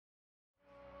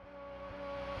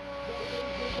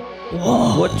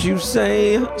Whoa. What you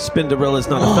say? Spinderella's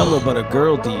not a fella, but a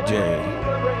girl DJ.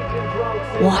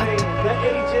 What?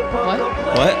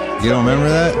 What? You don't remember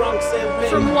that?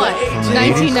 From what? From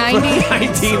 1990?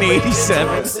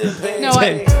 1987. No,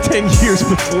 10 years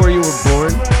before you were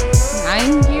born.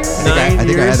 9 years? I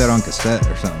think I had that on cassette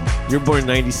or something. You were born in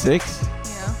 96? Yeah.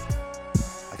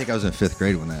 I think I was in 5th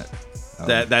grade when that.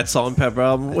 That Salt and Pepper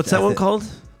album. What's that one called?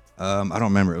 I don't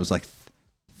remember. It was like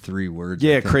 3 words.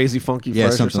 Yeah, Crazy Funky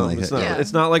Fresh something or something. like that.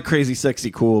 It's not like Crazy Sexy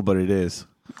Cool, but it is.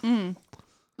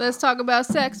 Let's talk about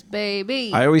sex,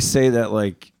 baby. I always say that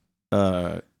like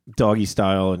Doggy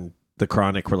Style and The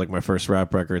Chronic were like my first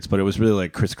rap records, but it was really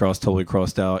like Crisscross Totally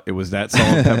Crossed Out. It was that Salt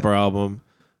and Pepper album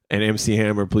and MC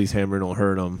Hammer, Please Hammer Don't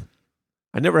Hurt 'Em.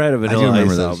 I never had a Vanilla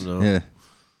Ice album though. Yeah,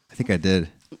 I think I did.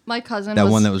 My cousin that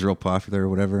one that was real popular or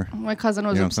whatever. My cousin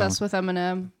was obsessed with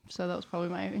Eminem, so that was probably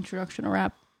my introduction to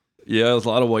rap. Yeah, it was a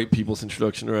lot of white people's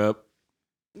introduction to rap.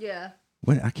 Yeah.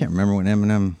 I can't remember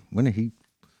when did he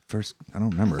first? I don't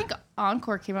remember. I think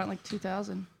Encore came out in like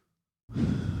 2000.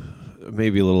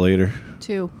 Maybe a little later.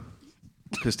 2.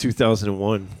 Because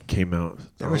 2001 came out.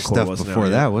 There was stuff before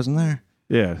that, wasn't there?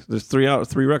 Yeah, there's 3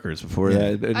 records before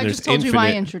that. And I just told you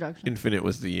my introduction. Infinite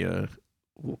was the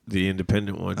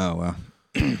independent one. Oh, wow.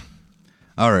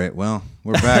 All right, well,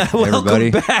 we're back,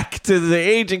 everybody. Welcome back to the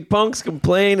Aging Punks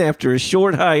Complain after a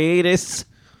short hiatus.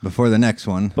 Before the next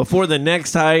one. Before the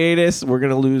next hiatus, we're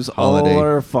going to lose all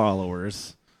our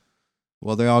followers.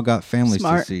 Well, they all got families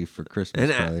to see for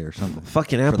Christmas probably or something.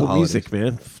 Fucking Apple Music,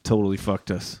 man. Totally fucked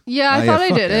us. Yeah, I thought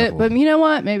I did it, but you know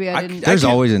what? Maybe I didn't. There's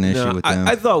always an issue with them.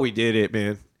 I thought we did it,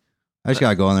 man. I just got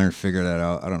to go in there and figure that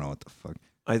out. I don't know what the fuck.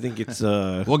 I think it's...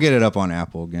 we'll get it up on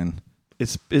Apple again.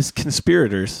 It's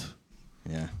conspirators.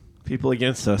 Yeah. People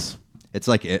against us. It's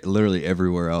like literally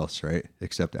everywhere else, right?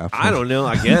 Except Apple. I don't know.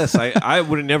 I guess. I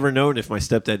would have never known if my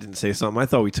stepdad didn't say something. I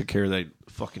thought we took care of that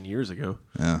fucking years ago.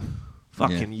 Yeah.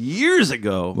 Fucking years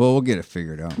ago. Well, we'll get it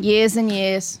figured out. Years and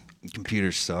years.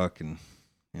 Computers suck and,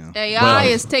 AI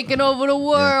is taking over the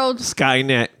world. Yeah.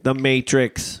 Skynet, the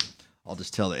Matrix. I'll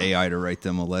just tell the AI to write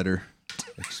them a letter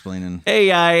explaining.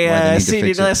 AI, seen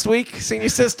you last week. Seen your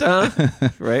sister, huh?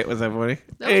 Right? Was that funny?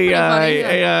 That was pretty funny,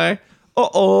 yeah. AI.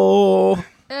 Uh-oh.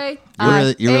 Hey.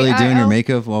 You're really doing your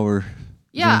makeup while we're...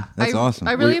 Yeah. That's awesome.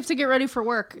 I really have to get ready for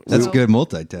work. That's good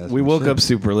multitasking. We woke up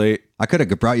super late. I could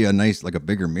have brought you a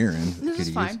bigger mirror in. This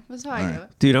is fine. This is how I do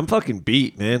it. Dude, I'm fucking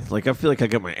beat, man. Like, I feel like I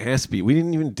got my ass beat. We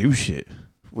didn't even do shit.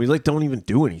 We, don't even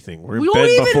do anything. We're in bed before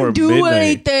midnight. We don't even do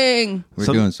anything. We're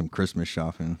doing some Christmas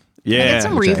shopping. Yeah. I get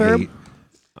some reverb.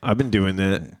 I've been doing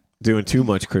that. Doing too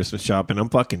much Christmas shopping. I'm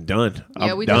fucking done.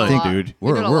 Yeah, I'm done, dude.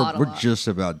 We're just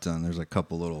about done. There's a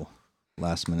couple little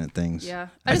last minute things. Yeah.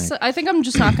 I think I'm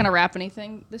just not going to wrap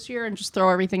anything this year and just throw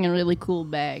everything in really cool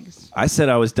bags. I said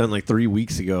I was done like 3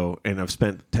 weeks ago, and I've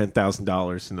spent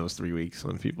 $10,000 in those 3 weeks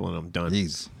on people, and I'm done.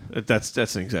 Jeez.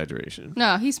 That's an exaggeration.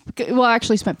 No,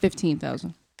 actually spent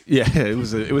 $15,000. Yeah, it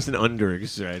was an under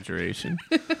exaggeration.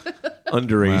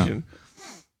 Underation. Wow.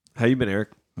 How you been, Eric?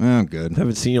 I'm good.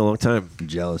 Haven't seen you in a long time. I'm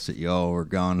jealous that y'all were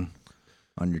gone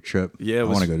on your trip. Yeah, I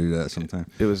want to go do that sometime.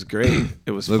 It was great.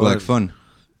 It was looked like fun.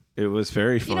 It was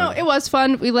very fun. It was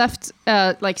fun. We left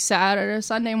like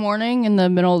Sunday morning in the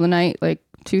middle of the night, like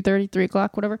 2:30, 3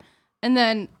 o'clock, whatever. And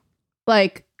then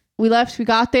like we left, we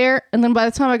got there, and then by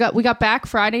the time we got back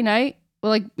Friday night,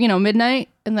 midnight,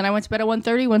 and then I went to bed at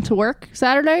 1:30, went to work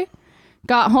Saturday.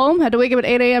 Got home, had to wake up at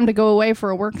 8 a.m. to go away for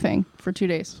a work thing for 2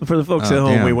 days. So for the folks at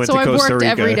home, we went to Costa Rica. So I've worked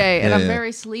every day, and I'm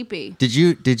very sleepy. Did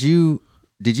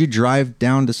you drive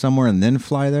down to somewhere and then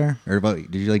fly there, or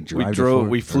did you drive?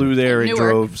 We flew there and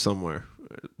drove somewhere.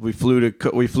 We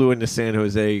flew into San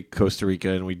Jose, Costa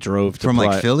Rica, and we drove to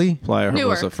like Philly, Playa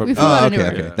Hermosa.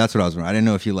 Okay. That's what I was wondering. I didn't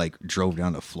know if you drove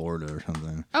down to Florida or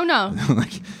something. Oh no, no, we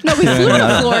flew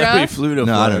to Florida. We flew to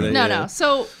Florida. No.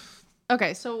 So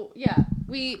yeah,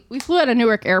 we flew out of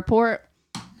Newark Airport.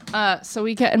 So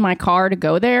we get in my car to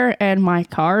go there, and my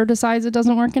car decides it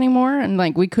doesn't work anymore, and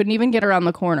we couldn't even get around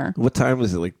the corner. What time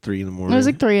was it? Like 3 in the morning? It was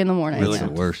like 3 in the morning. Really? That's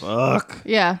the worst. Fuck.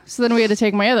 Yeah. So then we had to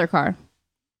take my other car.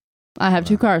 I have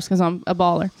 2 cars because I'm a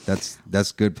baller.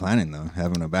 That's good planning though,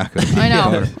 having a backup. I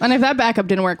know. And if that backup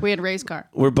didn't work, we had Ray's car.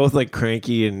 We're both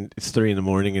cranky, and it's 3 in the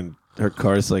morning, and her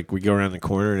car's we go around the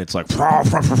corner, and it's and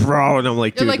I'm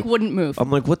like, dude, it wouldn't move.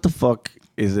 I'm like, what the fuck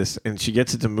is this? And she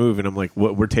gets it to move, and I'm like,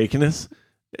 what? We're taking this?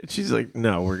 And she's like,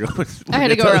 no, we're going. I had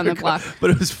to go around the block. But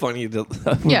it was funny. We're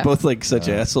both such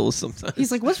assholes sometimes.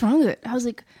 He's like, what's wrong with it? I was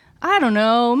like, I don't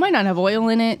know. It might not have oil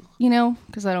in it,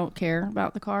 because I don't care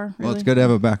about the car. Really. Well, it's good to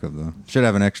have a backup, though. Should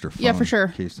have an extra phone. Yeah, for sure.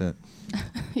 In case that.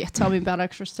 Yeah, tell me about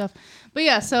extra stuff. But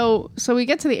yeah, so we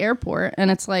get to the airport,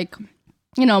 and it's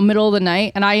middle of the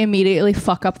night, and I immediately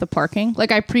fuck up the parking.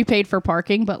 Like, I prepaid for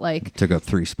parking, but like Took up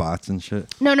 3 spots and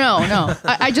shit. no.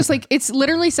 I just like, it's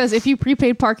literally says if you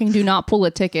prepaid parking, do not pull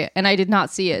a ticket, and I did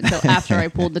not see it until after I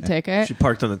pulled the ticket. She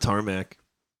parked on the tarmac.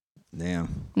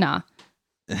 Damn. Nah,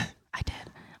 I did.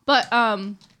 But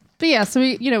yeah. So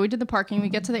we did the parking. We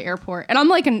get to the airport, and I'm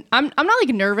like, I'm not like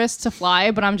nervous to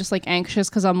fly, but I'm just like anxious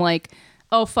because I'm like,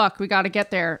 oh fuck, we got to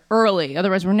get there early,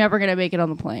 otherwise we're never gonna make it on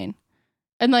the plane.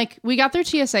 And like, we got through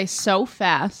TSA so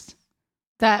fast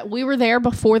that we were there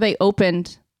before they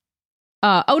opened.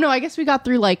 Oh no, I guess we got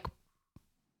through like.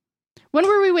 When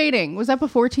were we waiting? Was that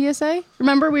before TSA?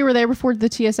 Remember, we were there before the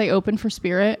TSA opened for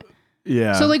Spirit.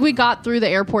 Yeah. So like, we got through the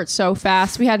airport so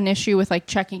fast. We had an issue with like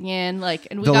checking in, like,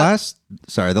 and the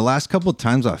last couple of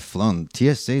times I've flown,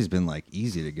 TSA's been like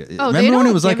easy to get. Oh, remember when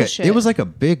it was give like a shit. it was like a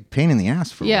big pain in the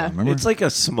ass for a while, remember? It's like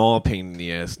a small pain in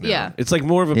the ass now. Yeah. It's like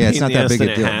more of a pain it's not in the that ass big than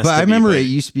a it deal. has But to I remember be, it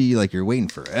used to be like you're waiting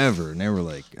forever, and they were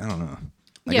like, I don't know.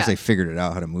 I guess they figured it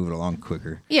out how to move it along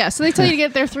quicker. Yeah, so they tell you to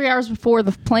get there 3 hours before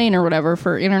the plane or whatever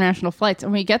for international flights,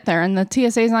 and we get there, and the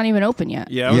TSA is not even open yet.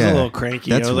 Yeah, I was Yeah, a little cranky.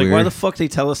 that's I was like, why weird. the fuck they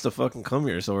tell us to fucking come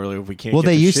here so early if we can't Well, get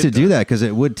they this used to shit do done? that because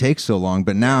it would take so long,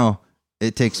 but now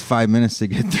it takes 5 minutes to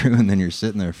get through, and then you're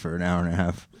sitting there for an hour and a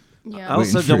half. Yeah. I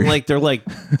also waiting don't for- like, they're like,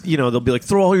 they'll be like,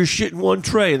 throw all your shit in one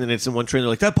tray, and then it's in one tray, and they're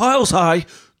like, that pile's high.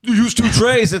 Use 2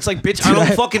 trays. It's like, bitch, I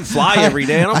don't fucking fly every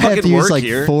day. I don't I have to fucking use work like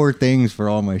here. 4 things for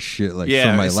all my shit, like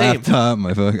Yeah, for my same. laptop,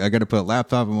 I got to put a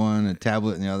laptop in one, a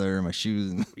tablet in the other, my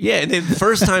shoes. And Yeah, and then the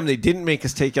first time they didn't make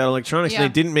us take out electronics, Yeah.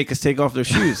 and they didn't make us take off their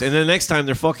shoes. And then the next time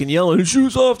they're fucking yelling,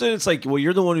 shoes off, then it's like, well,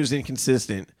 you're the one who's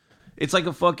inconsistent. It's like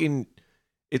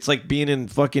it's like being in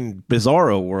fucking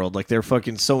Bizarro world. Like they're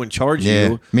fucking so in charge of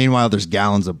you. Meanwhile, there's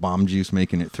gallons of bomb juice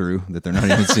making it through that they're not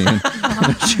even seeing.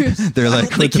 They're I like, don't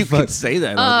think what the you fuck? can say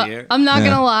that on the air. I'm not Yeah.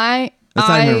 gonna lie. That's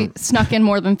not I even- snuck in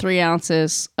more than 3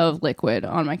 ounces of liquid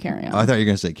on my carry-on. Oh, I thought you were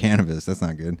gonna say cannabis. That's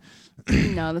not good.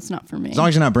 No, that's not for me. As long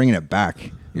as you're not bringing it back,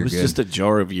 It you're was good. just a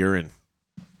jar of urine.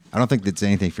 I don't think that's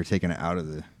anything for taking it out of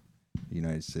the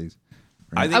United States.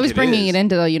 I think I was bringing is. it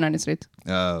into the United States,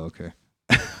 Oh, okay.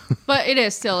 but it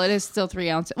is still 3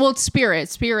 ounces. Well, it's Spirit.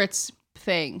 Spirit's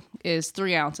thing is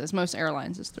 3 ounces. Most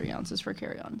airlines is 3 ounces for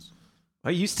carry-ons. I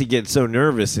used to get so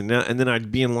nervous, and then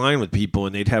I'd be in line with people,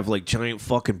 and they'd have like giant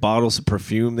fucking bottles of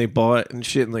perfume they bought and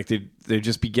shit, and like they'd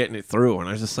just be getting it through, and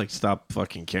I just like stop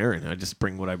fucking caring. I just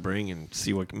bring what I bring and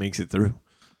see what makes it through.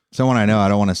 Someone I know, I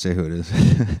don't want to say who it is,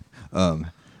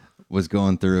 was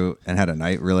going through and had a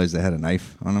knife. Realized they had a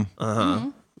knife on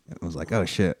them. It was like, oh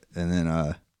shit, and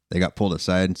then they got pulled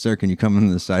aside. Sir, can you come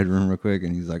into the side room real quick?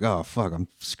 And he's like, oh fuck, I'm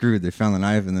screwed. They found the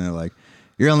knife, and they're like,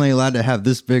 you're only allowed to have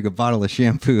this big a bottle of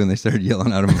shampoo, and they started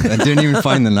yelling at him. I didn't even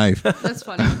find the knife. That's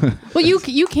funny. Well,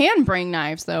 you can bring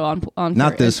knives though on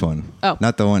Not carry- this one. Oh.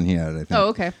 Not the one he had, I think. Oh,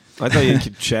 okay. I thought you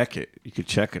could check it. You could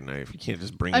check a knife. You can't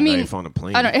just bring a knife on a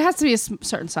plane. I don't. It has to be a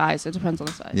certain size. It depends on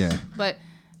the size. Yeah. But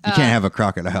You can't have a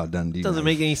Crocodile Dundee. It doesn't knife.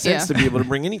 make any sense Yeah. to be able to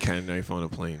bring any kind of knife on a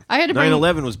plane. I had to bring-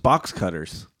 9/11 was box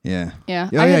cutters. Yeah. Yeah.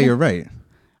 Oh, I yeah, had to- you're right.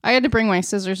 I had to bring my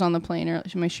scissors on the plane,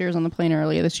 my shears on the plane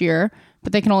earlier this year,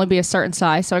 but they can only be a certain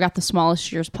size. So I got the smallest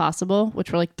shears possible,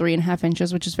 which were like 3.5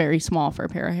 inches, which is very small for a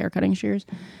pair of hair cutting shears.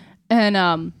 And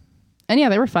yeah,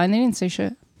 they were fine. They didn't say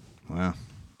shit. Wow.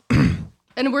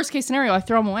 In the worst case scenario, I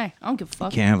throw them away. I don't give a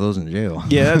fuck. Can't have those in jail.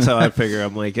 Yeah, that's how I figure.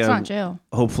 I'm like, It's not jail.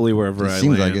 hopefully wherever It I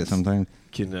seems land, like it sometimes.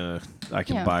 I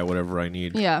can Yeah. buy whatever I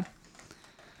need. Yeah.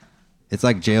 It's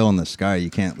like jail in the sky. You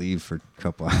can't leave for a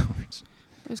couple hours.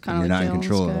 It was kind You're of not like in jail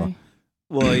control the at all. sky.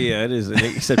 Well, yeah, it is.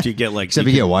 Except you get like Except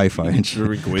you get Wi-Fi and shit.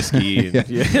 drink whiskey.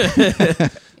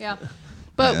 And, Yeah.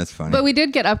 But, that's funny. But we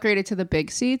did get upgraded to the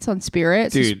big seats on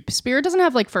Spirit. So Dude. Spirit doesn't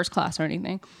have like first class or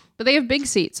anything, but they have big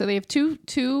seats. So they have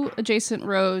two adjacent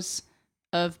rows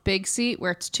of big seat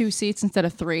where it's 2 seats instead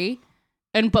of 3.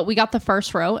 But we got the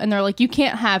first row, and they're like, you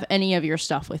can't have any of your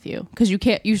stuff with you because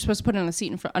you're supposed to put it on the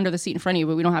seat under the seat in front of you,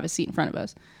 but we don't have a seat in front of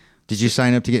us. Did you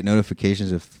sign up to get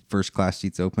notifications if first class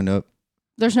seats opened up?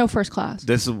 There's no first class.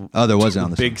 this Oh, there wasn't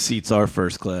on the big seats are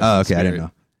first class. Oh, in okay. I didn't Spirit.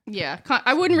 know. Yeah,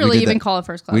 I wouldn't really did even that- call it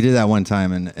first class. We did that one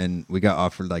time, and we got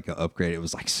offered like an upgrade. It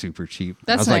was like super cheap.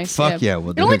 That's I was nice, like, fuck yeah. yeah,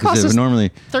 we'll It do only it. 'Cause cost it us would normally,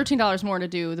 $13 more to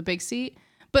do the big seat.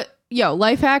 But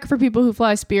life hack for people who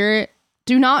fly Spirit: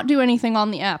 do not do anything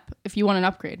on the app if you want an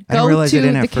upgrade. I didn't realize they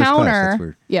didn't have first class. counter. That's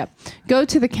weird. Yeah, go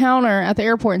to the counter at the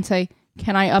airport and say,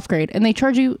 "Can I upgrade?" And they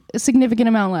charge you a significant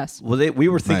amount less. Well, we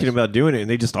were thinking Nice. about doing it, and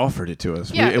they just offered it to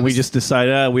us. Yeah, we it was- just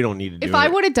decided we don't need to do If it. I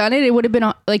would have done it, it would have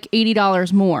been like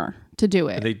 $80 more to do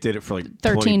it. And they did it for like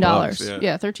 $13. $20.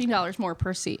 Yeah, $13 more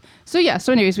per seat. So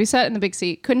anyways, we sat in the big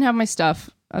seat, couldn't have my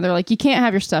stuff. They're like, you can't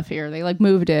have your stuff here. They like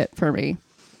moved it for me.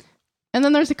 And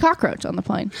then there's a cockroach on the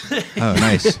plane. Oh,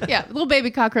 nice. Yeah, little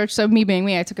baby cockroach. So me being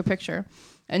me, I took a picture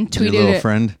and Your tweeted little it.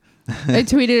 friend. I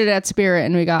tweeted it at Spirit,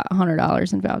 and we got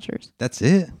 $100 in vouchers. That's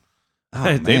it. Oh,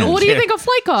 They man. don't Well, what do you care. think a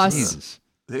flight costs? Jesus.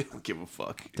 They don't give a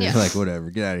fuck. It's Yeah. like, whatever.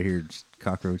 Get out of here, just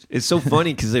cockroach. It's so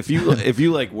funny because if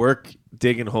you like work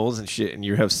digging holes and shit, and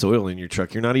you have soil in your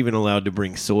truck, you're not even allowed to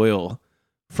bring soil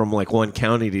from like one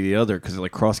county to the other because it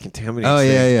like cross contaminates. Oh,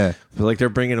 yeah. But like they're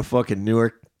bringing a fucking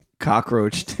Newark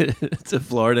cockroach to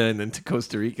Florida and then to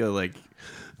Costa Rica, like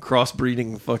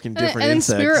crossbreeding fucking different And then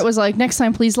insects. Spirit was like, next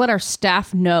time, please let our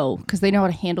staff know because they know how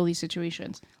to handle these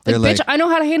situations. Like, They're bitch, like- I know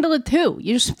how to handle it too.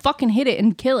 You just fucking hit it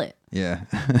and kill it. Yeah.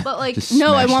 But like, Just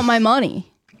no, I smash want it. my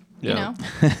money. Yeah. You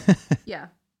know? Yeah.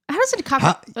 How does a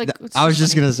cockroach? I was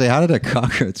just going to say, how did a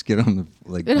cockroach get on the...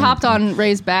 like? It hopped on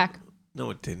Ray's back. No,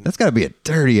 it didn't. That's got to be a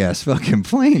dirty ass fucking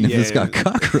plane if Yeah. it's got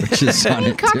cockroaches on it,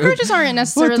 dude. Cockroaches aren't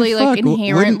necessarily like fuck?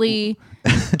 inherently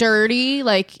dirty,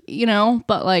 like, you know,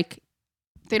 but like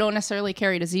they don't necessarily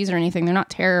carry disease or anything. They're not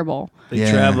terrible, They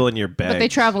Yeah. travel in your bag. but they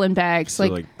travel in bags. So,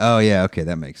 like, Oh, yeah. Okay,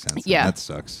 that makes sense. Yeah. That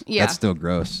sucks. Yeah. That's still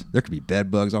gross. There could be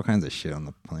bed bugs, all kinds of shit on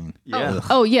the plane. yeah.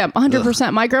 oh yeah,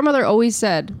 100%. My grandmother always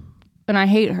said, and I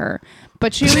hate her,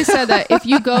 but she always said that if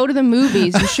you go to the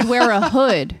movies, you should wear a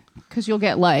hood because you'll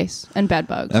get lice and bed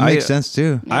bugs. That makes sense,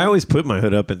 too. I always put my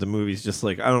hood up at the movies, just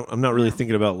like I'm not really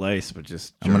thinking about lice, but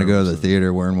just I'm going to go to the germs.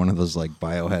 theater wearing one of those, like,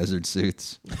 biohazard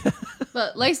suits.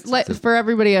 But lice, for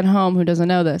everybody at home who doesn't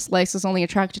know this, lice is only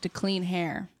attracted to clean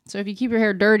hair. So if you keep your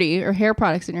hair dirty or hair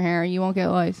products in your hair, you won't get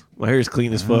lice. My hair is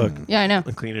clean as fuck. Yeah, I know.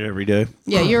 I clean it every day.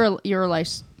 Yeah, you're a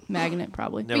lice magnet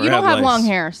probably. Never But you don't had have lice. long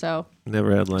hair, so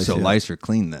Never had lice. So yet. lice are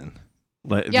clean then.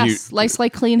 Like, if yes, lice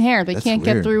like clean hair. They That's can't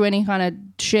weird. get through any kind of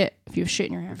shit if you have shit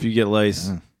in your hair. If you get lice,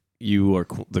 Yeah. you are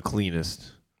the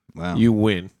cleanest. Wow. You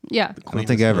win. Yeah. I don't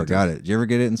think I ever got it. Did you ever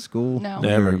get it in school? No. When you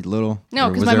Never. were little? No, Or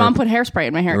because was my there- mom put hairspray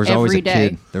in my hair There was always every a day.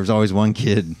 kid. There was always one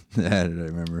kid that had it. I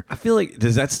remember. I feel like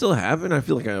does that still happen? I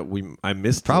feel like I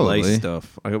missed Probably. the lice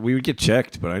stuff. We would get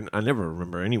checked, but I never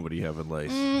remember anybody having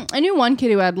lice. I knew one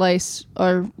kid who had lice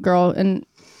or girl, and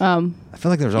I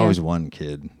feel like there was Yeah. always one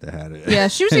kid that had it. yeah,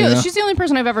 she was You know? she's the only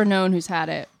person I've ever known who's had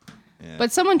it. Yeah.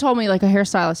 But someone told me, like a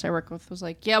hairstylist I work with was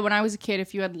like, yeah, when I was a kid,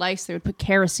 if you had lice, they would put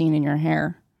kerosene in your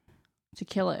hair to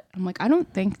kill it. I'm like, I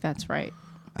don't think that's right.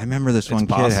 I remember this one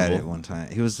kid had possible. it one time.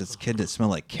 He was this kid that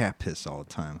smelled like cat piss all the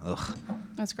time. Ugh,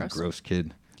 That's gross. gross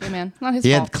kid. Yeah, man, not his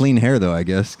He fault. had clean hair though, I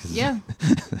guess. 'Cause Yeah.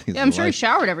 he's Yeah, I'm sure he alive.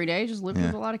 showered every day. He just lived Yeah.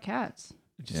 with a lot of cats.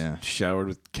 Just Yeah. showered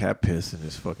with cat piss in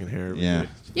his fucking hair. every Yeah. day.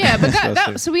 Yeah, but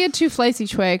Disgusting. so we had 2 flights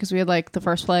each way because we had like the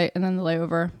first flight and then the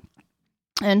layover.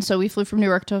 And so we flew from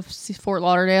Newark to Fort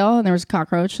Lauderdale, and there was a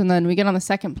cockroach. And then we get on the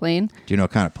second plane. Do you know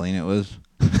what kind of plane it was?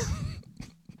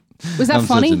 Was that I'm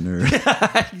funny? Such a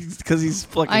nerd. Because he's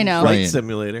fucking I know. flight Right.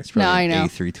 simulator. It's probably No, I an know.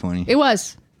 A320. It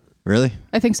was. Really?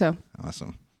 I think so.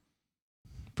 Awesome.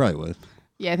 Probably was.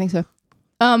 Yeah, I think so.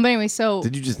 But anyway, so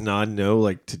Did you just nod no,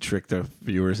 like to trick the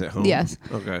viewers at home? Yes.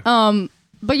 Okay.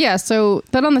 but yeah, so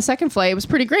then on the second flight, it was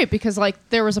pretty great because like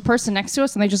there was a person next to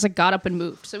us and they just like got up and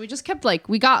moved. So we just kept like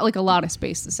we got like a lot of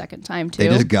space the second time too. They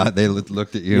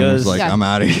looked at you and was Yes. like, Yeah. I'm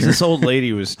out of here. this old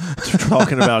lady was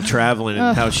talking about traveling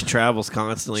and how she travels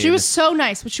constantly. She and was so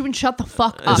nice, but she wouldn't shut the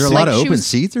fuck up. Is there a Like, lot of she open was-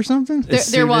 seats or something? as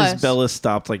there soon was. as Bella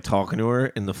stopped like talking to her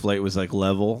and the flight was like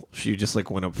level, she just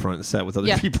like went up front and sat with other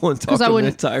Yeah. people and 'Cause talked I the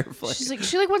wouldn't- entire flight. She's like,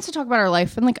 she like wants to talk about her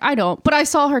life, and like I don't. But I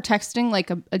saw her texting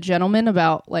like a gentleman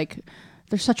about like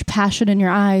there's such passion in your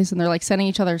eyes, and they're like sending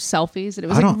each other selfies, and it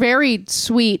was I like don't- very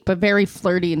sweet but very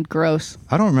flirty and gross.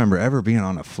 I don't remember ever being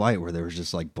on a flight where there was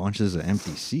just like bunches of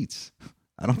empty seats.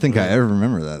 I don't think I ever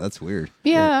remember that. That's weird.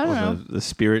 Yeah, I don't Well, know. the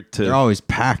spirit to They're always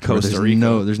packed. where Costa there's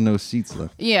Rica. there's no seats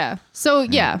left. Yeah. So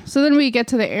So then we get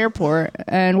to the airport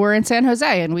and we're in San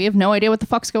Jose and we have no idea what the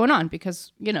fuck's going on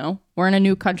because you know we're in a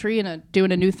new country and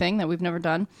doing a new thing that we've never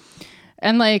done,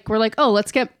 and like we're like, oh,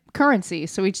 let's get currency.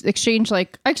 So we exchanged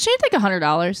like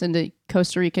 $100 into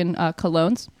Costa Rican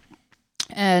colones,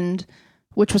 and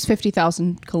which was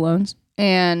 50,000 colones.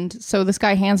 And so this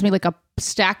guy hands me like a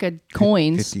stack of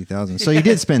coins. 50,000. So you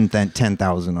did spend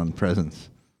 10,000 on presents.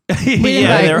 didn't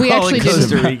yeah, buy- they're we all in actually Costa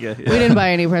didn't. Rica. We didn't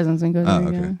buy any presents in Costa Oh,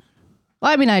 Rica. okay.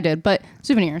 Well, I mean, I did, but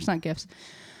souvenirs, not gifts.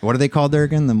 What are they called there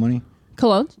again? The money?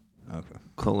 Colognes. Okay.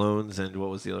 Colognes and what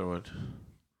was the other one?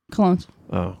 Colognes.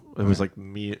 Oh, it was like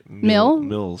Mill?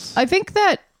 Mills. I think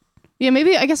that, yeah,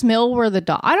 maybe, I guess Mill were the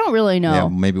I don't really know. Yeah,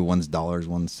 maybe one's dollars,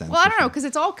 1 cent. Well, I don't know, because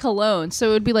it's all cologne. So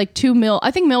it would be like 2 mil. I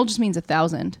think mil just means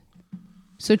 1,000.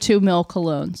 So 2 mil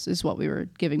colognes is what we were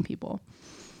giving people.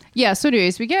 Yeah, so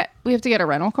anyways, we have to get a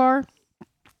rental car.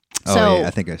 Oh, So yeah,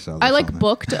 I think I saw that. I like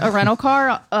booked a rental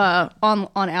car on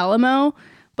Alamo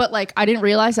But like I didn't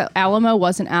realize that Alamo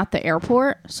wasn't at the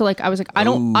airport. So like I was like, I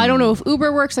don't know if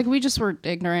Uber works. Like we just were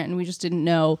ignorant and we just didn't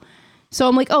know. So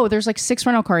I'm like, oh, there's like 6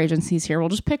 rental car agencies here. We'll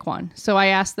just pick one. So I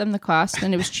asked them the cost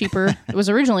and it was cheaper. It was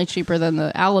originally cheaper than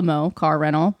the Alamo car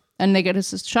rental. And they get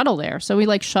us a shuttle there. So we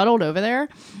like shuttled over there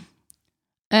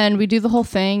and we do the whole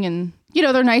thing. And, you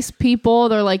know, they're nice people.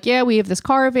 They're like, yeah, we have this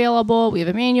car available. We have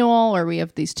a manual or we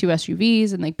have these 2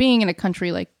 SUVs. And like being in a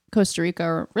country like Costa Rica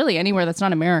or really anywhere that's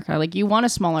not America, like you want a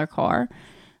smaller car.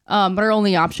 But our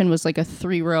only option was like a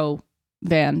 3-row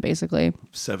van, basically.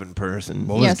 7-person.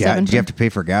 What was gas? Did you have to pay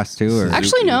for gas too? Or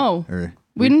actually, no.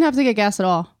 We didn't have to get gas at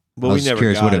all. Well, we never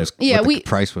curious got what it. it was. Yeah, what the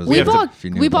price was. We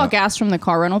bought gas from the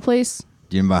car rental place.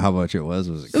 Do you know how much it was?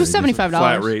 It was $75.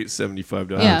 Flat rate,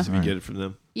 $75 Yeah. if you get it from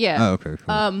them. Yeah. Oh, okay.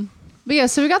 Cool. But yeah,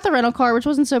 so we got the rental car, which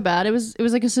wasn't so bad. It was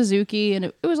like a Suzuki, and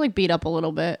it was like beat up a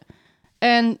little bit.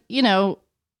 And you know,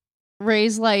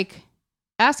 Ray's like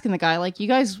asking the guy, like, "You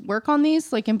guys work on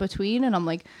these like in between?" And I'm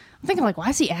thinking like, why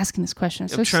is he asking this question?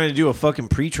 I'm trying to do a fucking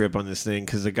pre-trip on this thing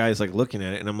because the guy's like looking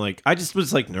at it, and I'm like, I just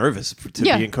was like nervous to be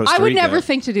in Costa Rica. I would never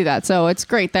think to do that, so it's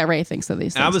great that Ray thinks of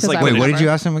these things. I was like, wait, what did you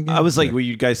ask him again? I was like, will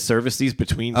you guys service these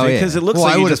between? Oh, yeah. Because it looks well,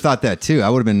 like I would have just thought that too. I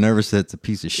would have been nervous that it's a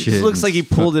piece of shit. It looks like he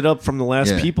pulled it up from the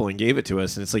last Yeah. people and gave it to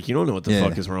us, and it's like you don't know what the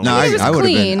fuck is wrong. No, with it. was I would have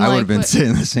clean, been. I would like, have been but-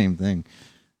 saying the same thing.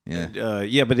 Yeah.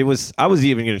 Yeah, but it was. I was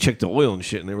even going to check the oil and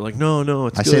shit, and they were like, "No,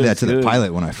 it's I good, say that it's to the good."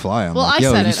 pilot when I fly. I'm Well, like, I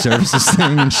yo, said you it. service this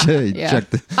thing and shit. Yeah. Check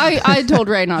the. I told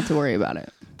Ray not to worry about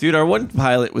it. Dude, our one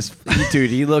pilot was, dude,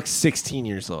 he looked 16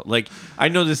 years old. Like, I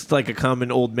know this is like a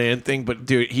common old man thing, but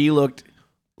dude, he looked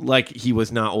like he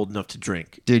was not old enough to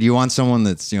drink. Dude, you want someone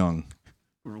that's young.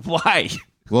 Why?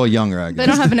 Well, younger, I guess. They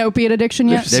don't have an opiate addiction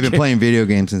yet. They've been playing video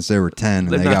games since they were 10.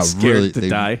 They're and not they got scared really. to They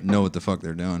die. know what the fuck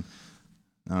they're doing.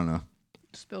 I don't know.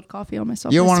 Spilled coffee on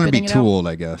myself. You don't by want them to be spitting it too out. old,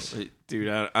 I guess. Dude,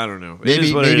 I don't know. It is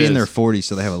Maybe what it in is. their 40s,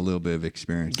 so they have a little bit of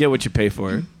experience. Get what you pay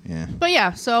for. Yeah. But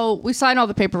yeah, so we sign all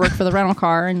the paperwork for the rental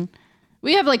car, and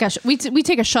we have like we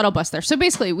take a shuttle bus there. So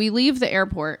basically, we leave the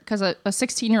airport because a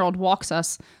 16-year-old walks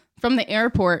us from the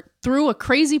airport through a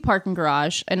crazy parking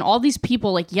garage, and all these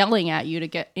people like yelling at you to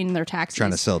get in their taxis,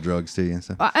 Trying to sell drugs to you and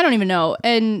stuff. I don't even know.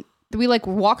 And we like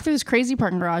walk through this crazy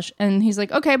parking garage, and he's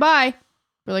like, "Okay, bye."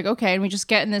 We're like, "Okay," and we just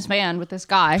get in this van with this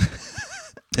guy.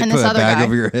 They and put this a other bag guy.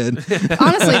 over your head.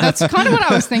 Honestly, that's kind of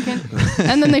what I was thinking.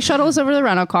 And then they shuttle us over to the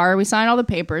rental car. We sign all the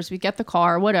papers. We get the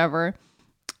car, whatever.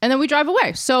 And then we drive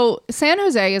away. So San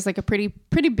Jose is like a pretty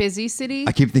busy city.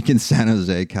 I keep thinking San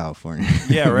Jose, California.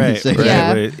 Yeah, right. Say right.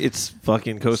 Yeah. But it's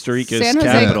fucking Costa Rica's San Jose,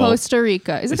 capital. Costa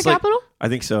Rica. Is it It's the like- capital? I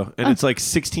think so. And it's like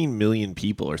 16 million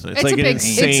people or something. It's like a an big-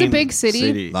 insane it's a big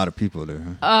city. A lot of people there.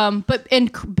 Huh?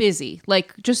 Busy.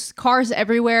 Like just cars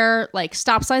everywhere, like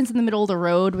stop signs in the middle of the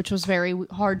road, which was very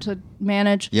hard to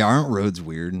manage. Yeah, aren't roads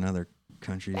weird in other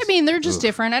countries? I mean, they're just Ugh.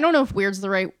 different. I don't know if weird's the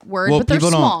right word, Well, but they're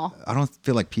people small. I don't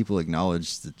feel like people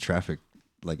acknowledge the traffic,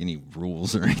 like any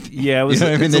rules or anything. Yeah, it was. You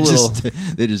know what I mean? It's a little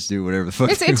They just do whatever the fuck.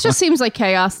 It they just want. seems like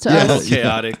chaos to Yeah. us.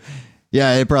 chaotic.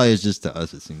 Yeah, it probably is just to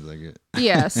us. It seems like it.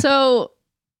 Yeah, so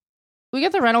we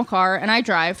get the rental car, and I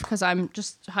drive because I'm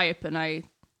just hype and I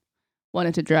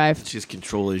wanted to drive. It's just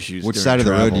control issues. Which during side of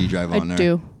the road travel. do you drive I on there?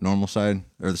 do. Normal side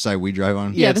or the side we drive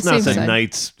on? Yeah, it's the not same the side.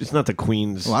 Knights. It's not the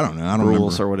Queen's Well, I don't know. I don't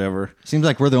rules remember. or whatever. Seems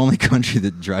like we're the only country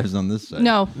that drives on this side.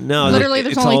 No, No, literally,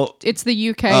 it's there's only all- it's the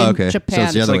UK Oh, and okay. So Japan.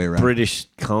 it's the It's other like way around. British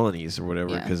colonies or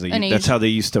whatever Yeah. because And that's Asia. how they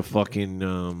used to fucking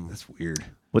That's weird.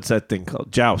 what's that thing called?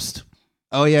 Joust.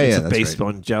 Oh yeah, It's yeah. That's based right.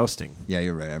 on jousting. Yeah,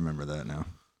 you're right. I remember that now.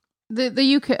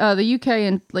 the UK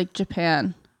and like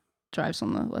Japan drives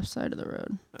on the left side of the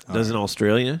road. Doesn't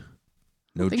Australia?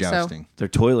 No think so. jousting. Their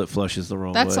toilet flushes the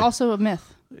wrong That's way. also a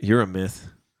myth. You're a myth.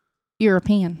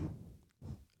 European.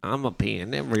 I'm a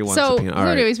pan. Everyone's So, a pan. All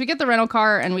right. anyways, we get the rental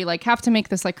car and we like have to make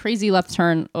this like crazy left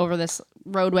turn over this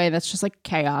roadway that's just like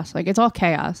chaos. Like it's all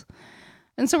chaos.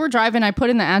 And so we're driving. I put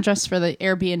in the address for the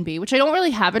Airbnb, which I don't really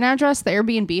have an address. The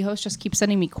Airbnb host just keeps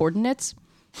sending me coordinates.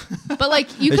 But like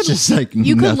you It's could just like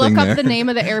you could nothing look up there. the name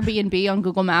of the Airbnb on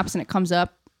Google Maps and it comes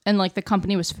up, and like the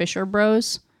company was Fisher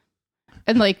Bros.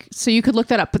 And like so you could look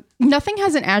that up, but nothing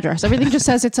has an address. Everything just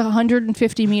says it's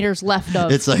 150 meters left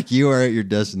of. It's like you are at your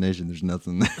destination. There's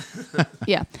nothing there.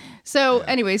 Yeah. So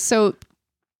anyways, so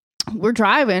we're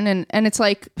driving and it's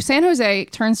like San Jose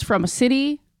turns from a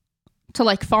city to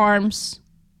like farms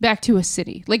back to a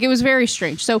city. Like it was very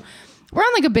strange. So we're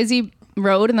on like a busy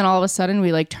road and then all of a sudden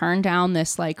we like turn down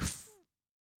this like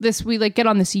we like get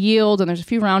on this yield and there's a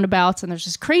few roundabouts and there's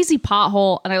this crazy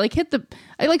pothole and I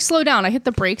I like slow down. I hit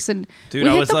the brakes and Dude, we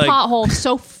I hit was the like- pothole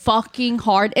so fucking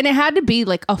hard, and it had to be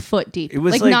like a foot deep. It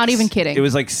was like not even kidding. It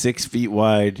was like 6 feet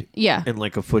wide. Yeah. And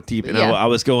like a foot deep. And Yeah. I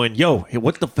was going, yo, hit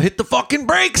the fucking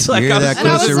brakes. Like, You're I was that And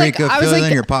I was Costa like- Rica I was filling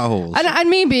like- your potholes. and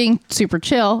me being super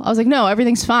chill, I was like, no,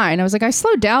 everything's fine. I was like, I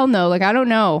slowed down though. Like I don't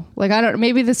know. Like I don't.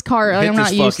 Maybe this car. Like, hit I'm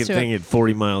this not used fucking to thing it. at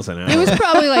 40 miles an hour. It was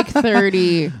probably like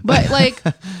 30, but like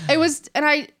it was,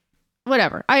 and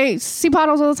whatever. I see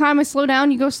potholes all the time. I slow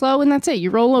down, you go slow, and that's it. You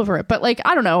roll over it. But like,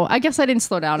 I don't know. I guess I didn't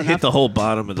slow down hit enough. the whole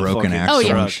bottom of the Broken fucking axle Oh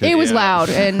yeah, and shit. it was Yeah. loud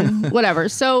and whatever.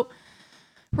 So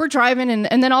we're driving,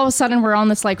 and then all of a sudden we're on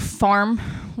this like farm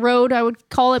road, I would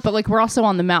call it, but like we're also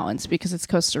on the mountains because it's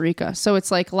Costa Rica. So it's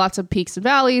like lots of peaks and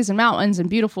valleys and mountains and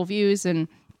beautiful views, and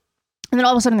then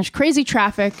all of a sudden there's crazy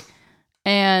traffic,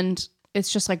 and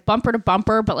it's just like bumper to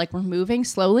bumper, but like we're moving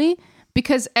slowly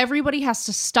because everybody has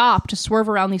to stop to swerve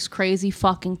around these crazy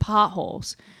fucking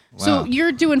potholes. So Wow.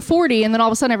 you're doing 40, and then all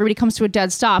of a sudden everybody comes to a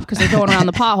dead stop because they're going around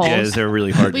the potholes. Yeah, they're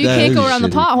really hard. But you That can't go is around the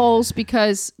shitty. potholes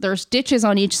because there's ditches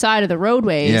on each side of the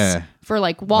roadways Yeah. for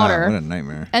like Wow, water. what a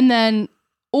nightmare. And then,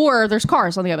 or there's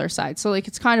cars on the other side. So like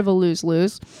it's kind of a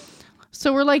lose-lose.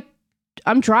 So we're like,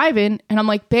 I'm driving and I'm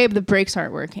like, babe, the brakes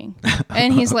aren't working.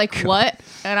 And he's like, what?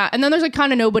 And then there's like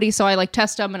kind of nobody. So I like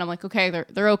test them and I'm like, okay,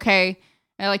 they're okay.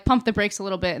 And I like pump the brakes a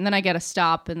little bit and then I get a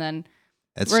stop and then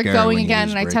That's we're scary going when you again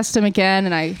use and I brakes. test them again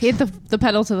and I hit the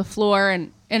pedal to the floor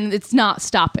and it's not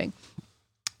stopping.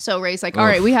 So Ray's like, all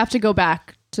right, we have to go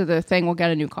back to the thing. We'll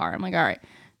get a new car. I'm like, all right.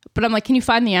 But I'm like, can you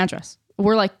find the address?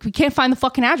 We're like, we can't find the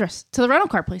fucking address to the rental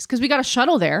car place because we got a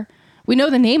shuttle there. We know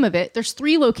the name of it. There's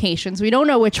 3 locations. We don't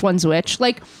know which one's which.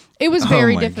 Like, it was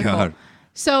very my difficult. God.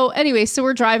 So anyway, so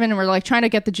we're driving and we're like trying to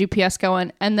get the GPS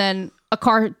going. And then a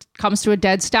car comes to a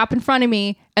dead stop in front of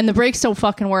me and the brakes don't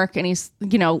fucking work. And he's,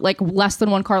 like less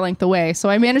than 1 car length away. So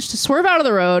I managed to swerve out of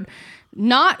the road,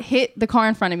 not hit the car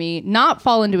in front of me, not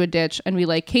fall into a ditch. And we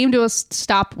like came to a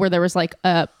stop where there was like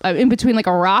in between like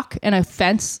a rock and a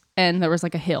fence. And there was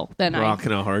like a hill. Then rock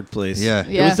in a hard place. Yeah.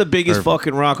 It was the biggest Perfect.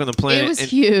 fucking rock on the planet. It was and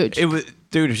huge. It was,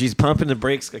 dude, she's pumping the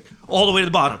brakes like all the way to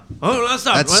the bottom. Oh, that's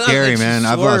not. That's scary, man.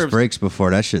 I've lost brakes before.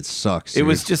 That shit sucks. It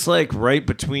was dude. just like right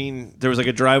between. There was like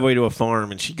a driveway to a farm,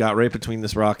 and she got right between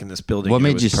this rock and this building. What and it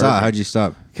made was you stop? How'd you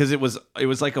stop? Because it was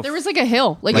like a. there was like a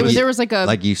hill. Like, Like there was like a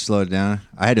Like you slowed down?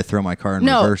 I had to throw my car in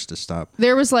No. reverse to stop.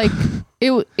 there was like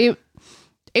it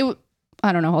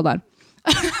I don't know, hold on.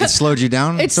 It slowed you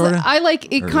down, It's sort of? I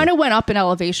like it kind of went up in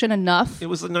elevation enough. It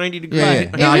was a 90 degree. Yeah,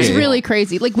 It yeah. was yeah. really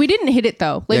crazy. Like we didn't hit it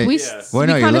though. Like Yeah. we Yeah. Well, we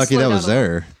no, you're kinda lucky slowed that down was a little.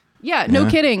 there. Yeah, no Yeah,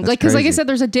 kidding. that's Like because like I crazy. said,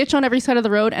 there's a ditch on every side of the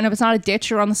road, and if it's not a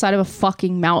ditch, you're on the side of a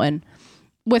fucking mountain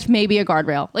with maybe a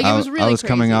guardrail. Like it was really I was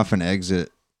coming crazy. off an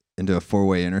exit into a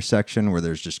 4-way intersection where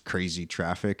there's just crazy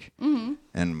traffic, Mm-hmm.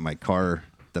 and my car,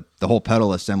 the whole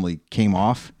pedal assembly came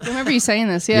off. I remember you saying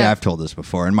this. Yeah. Yeah, I've told this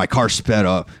before, and my car sped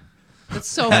up, it's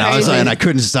so and I was crazy. and I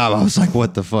couldn't stop. I was like,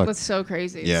 "What the fuck?" That's so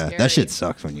crazy. It's Yeah, scary. that shit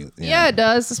sucks when you. Yeah, it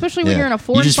does, especially when Yeah. you're in a You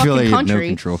foreign just fucking feel like you have no country.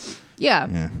 control. Yeah.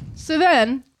 Yeah. So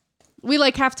then we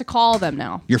like have to call them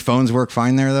now. Your phones work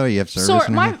fine there, though. You have service. So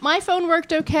and everything? my phone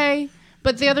worked okay,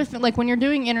 but the other thing, like when you're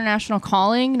doing international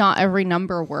calling, not every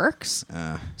number works.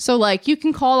 So like you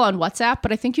can call on WhatsApp,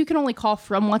 but I think you can only call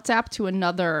from WhatsApp to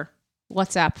another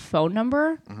WhatsApp phone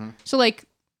number. So like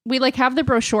we like have the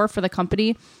brochure for the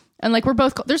company, and like we're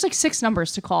both there's like 6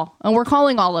 numbers to call, and we're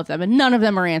calling all of them, and none of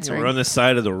them are answering. We're on the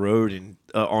side of the road and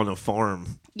on a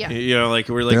farm. Yeah. You know, like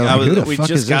we're like, They're like, "Who the we fuck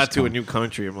just is got this to a guy?" new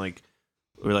country. We're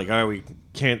like, all right, we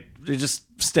can't. We're just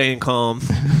staying calm.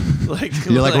 Like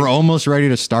You're like, we're almost ready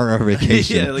to start our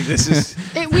vacation. yeah, like this is.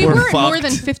 We we're weren't more fucked.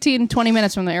 than 15, 20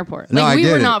 minutes from the airport. No, Like I we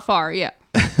get were it. not far. Yeah.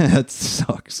 That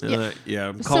sucks. Yeah,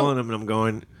 I'm calling him and I'm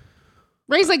going.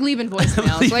 Ray's like leaving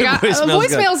voicemails. Leaving like voicemails,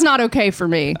 voicemail's not okay for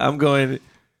me. I'm going.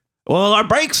 Well, our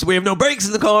brakes. We have no brakes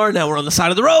in the car. Now we're on the side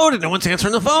of the road and no one's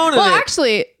answering the phone. Well,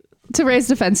 actually, to Ray's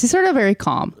defense, he's sort of very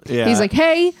calm. Yeah. He's like,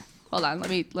 "Hey, hold on, let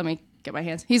me get my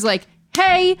hands." He's like,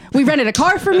 "Hey, we rented a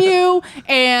car from you,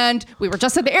 and we were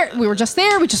just We were just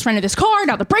there. We just rented this car.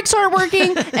 Now the brakes aren't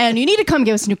working, and you need to come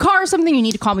give us a new car or something. You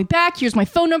need to call me back. Here's my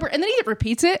phone number." And then he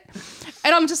repeats it,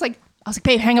 and I'm just like, I was like,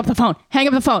 "Babe, hang up the phone. Hang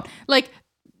up the phone."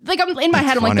 Like I'm in my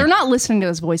head. I'm like, funny. they're not listening to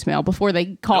this voicemail before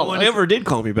they call. no one Like, ever did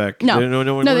call me back. no,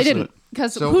 no one they listened to didn't. it.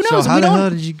 Because So, who knows? So how we the don't. hell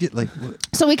did you get like? What?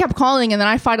 So we kept calling, and then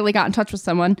I finally got in touch with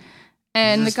someone,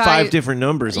 and There's the guy 5 different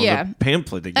numbers on yeah. the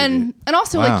pamphlet they give and you. and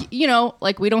also Wow. like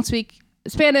like we don't speak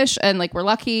Spanish, and like we're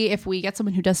lucky if we get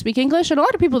someone who does speak English, and a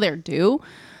lot of people there do.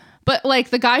 But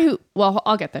like the guy who, well,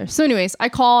 I'll get there. So anyways, I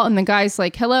call and the guy's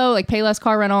like, "Hello, like Payless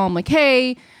Car Rental." I'm like,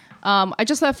 "Hey, I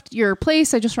just left your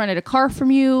place. I just rented a car from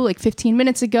you like 15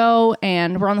 minutes ago,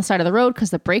 and we're on the side of the road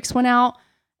because the brakes went out."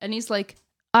 And he's like,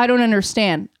 I don't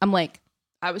understand. I'm like,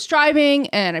 I was driving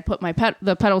and I put my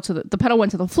the pedal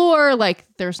went to the floor. Like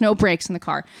there's no brakes in the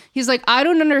car. He's like, I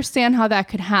don't understand how that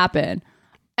could happen.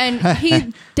 And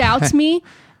he doubts me.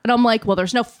 And I'm like, well,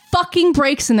 there's no fucking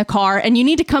brakes in the car and you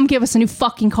need to come give us a new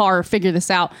fucking car or figure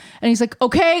this out. And he's like,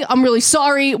 okay, I'm really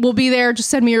sorry. We'll be there. Just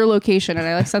send me your location. And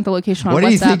I like sent the location on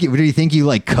WhatsApp. What do you think you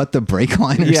like cut the brake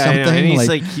line or something? And he's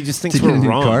like, he just thinks we're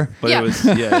wrong. Car? But it was,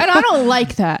 And I don't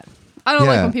like that. I don't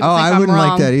like when people think I'm wrong. I wouldn't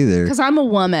like that either. Because I'm a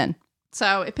woman.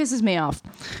 So it pisses me off.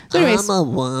 So anyways, I'm a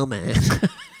woman.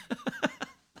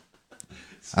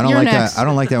 I don't like that. I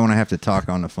don't like that when I have to talk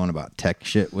on the phone about tech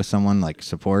shit with someone, like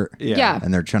support. Yeah.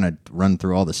 And they're trying to run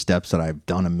through all the steps that I've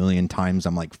done a million times.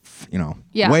 I'm like,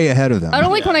 way ahead of them. I don't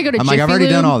like when I go to I'm Jiffy like, I've already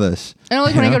Lube. done all this. I don't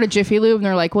like when I go to Jiffy Lube and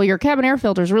they're like, well, your cabin air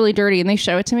filter is really dirty. And they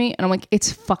show it to me. And I'm like,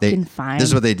 it's fucking fine. This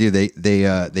is what they do.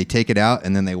 They take it out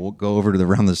and then they will go over to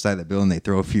around the side of the building. They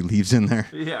throw a few leaves in there.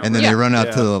 And then they run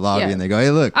out to the lobby and they go,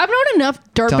 hey, look. I've known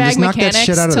enough dirtbag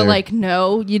mechanics to like,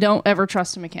 no, you don't ever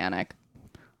trust a mechanic.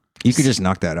 You could just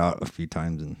knock that out a few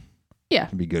times and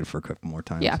it'd be good for a couple more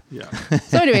times. Yeah.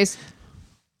 So anyways,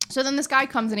 so then this guy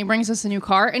comes and he brings us a new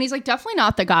car and he's like, definitely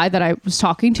not the guy that I was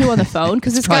talking to on the phone.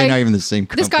 Because this probably guy, not even the same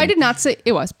company. This guy did not say,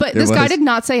 it was, but this guy did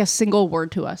not say a single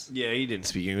word to us. Yeah, he didn't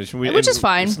speak English. Which is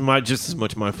fine. It's just as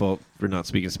much my fault for not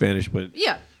speaking Spanish, but.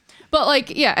 Yeah. But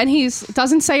like, and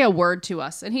doesn't say a word to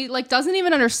us. And he like doesn't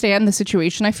even understand the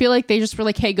situation. I feel like they just were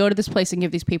like, hey, go to this place and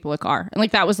give these people a car. And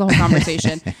like, that was the whole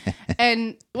conversation.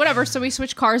 And whatever. So we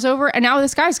switched cars over and now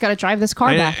this guy's got to drive this car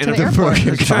back to the airport.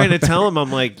 I'm trying to tell him,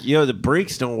 I'm like, yo, the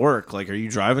brakes don't work. Like, are you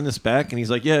driving this back? And he's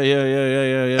like, yeah.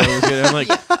 I'm like,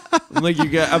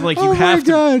 you have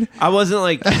to. God. I wasn't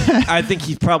like, I think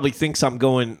he probably thinks I'm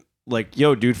going, like,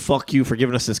 yo, dude, fuck you for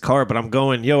giving us this car, but I'm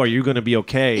going, yo, are you going to be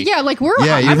okay? Yeah, like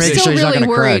I'm still really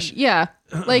worried. Crash. Yeah,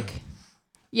 like,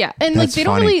 yeah, and like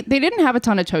they didn't have a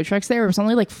ton of tow trucks there. It was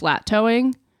only like flat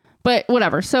towing, but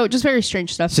whatever. So just very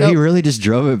strange stuff. So he really just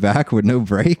drove it back with no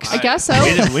brakes? I guess so.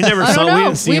 We never saw. We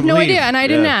didn't see we have no leave. idea, and I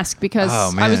didn't ask because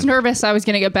I was nervous. I was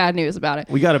going to get bad news about it.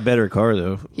 We got a better car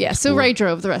though. Yeah, so Ray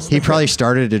drove the rest. He probably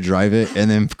started to drive it and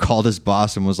then called his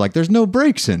boss and was like, "There's no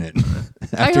brakes in it."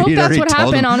 I hope that's what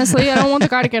happened. Honestly, I don't want the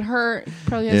guy to get hurt. He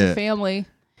probably has a family.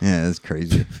 Yeah, that's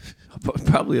crazy.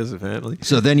 Probably has a family.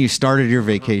 So then you started your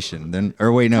vacation.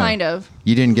 Kind of.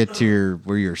 You didn't get to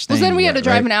where you were staying. Well, then we had to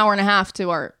drive an hour and a half to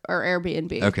our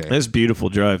Airbnb. Okay. That's a beautiful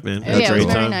drive, man. It was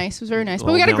very nice. It was very nice.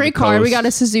 But we got a great car. We got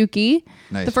a Suzuki.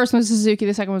 Nice. The first one was Suzuki.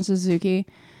 The second one was Suzuki.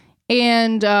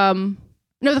 And no,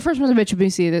 the first one was a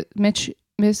Mitsubishi.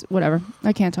 Whatever.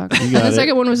 I can't talk. And the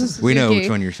second one was a Suzuki. We know which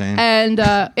one you're saying. And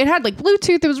it had like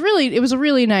Bluetooth. It was a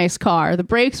really nice car. The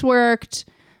brakes worked.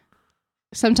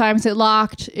 Sometimes it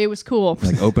locked. It was cool.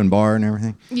 Like open bar and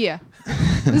everything? Yeah.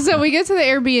 So we get to the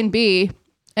Airbnb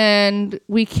and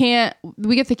we get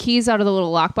the keys out of the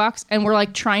little lockbox and we're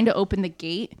like trying to open the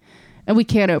gate and we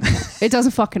can't open it. It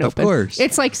doesn't fucking open. Of course.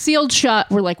 It's like sealed shut.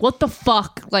 We're like, what the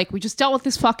fuck? Like we just dealt with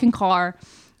this fucking car.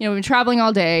 You know, we've been traveling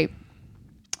all day.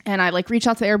 And I like reach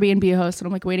out to the Airbnb host and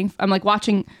I'm like waiting. I'm like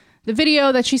watching the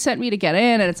video that she sent me to get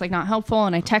in and it's like not helpful.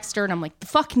 And I text her and I'm like, the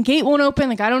fucking gate won't open.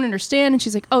 Like, I don't understand. And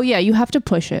she's like, oh yeah, you have to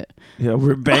push it. Yeah,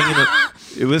 we're banging it.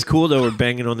 It was cool though. We're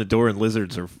banging on the door and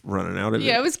lizards are running out of it.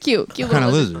 Yeah, it was cute. Cute what kind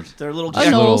of lizards? They're little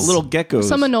geckos.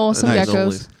 Some anoles, some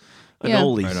geckos.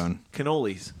 Anoles. Right on.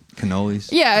 Cannolis.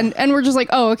 Yeah, and we're just like,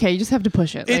 oh, okay, you just have to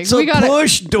push it. Like, it's a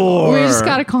push door. We just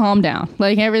gotta calm down.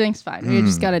 Like everything's fine. We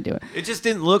just gotta do it. It just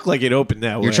didn't look like it opened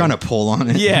that way. You're trying to pull on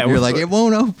it. Yeah, you're like, it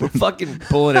won't open. We're fucking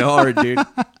pulling it hard, dude.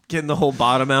 Getting the whole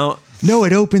bottom out. No,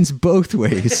 it opens both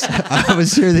ways. I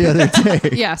was here the other day.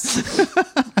 Yes.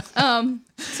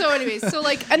 So anyways, so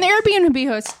like, and the Airbnb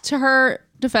host, to her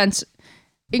defense,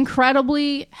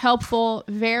 incredibly helpful,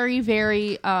 very,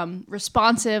 very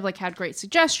responsive, like had great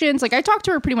suggestions. Like I talked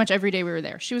to her pretty much every day we were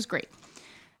there. She was great.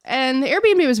 And the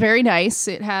Airbnb was very nice.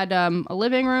 It had a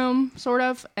living room, sort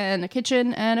of, and a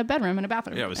kitchen and a bedroom and a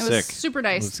bathroom. Yeah, it was sick. Was super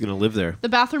nice. I was going to live there. The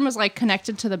bathroom was like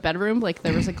connected to the bedroom. Like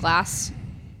there was a glass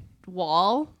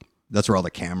wall. That's where all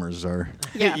the cameras are.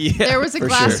 Yeah. There was a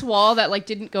glass wall that like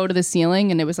didn't go to the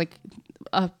ceiling and it was like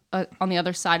on the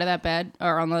other side of that bed,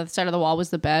 or on the other side of the wall was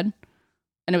the bed.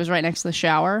 And it was right next to the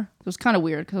shower. It was kind of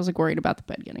weird because I was like worried about the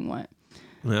bed getting wet.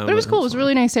 Yeah, but it was cool. It was a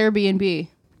really nice Airbnb.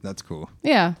 That's cool.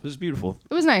 Yeah. It was beautiful.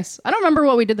 It was nice. I don't remember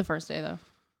what we did the first day though.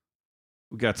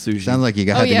 We got sushi. Sounds like you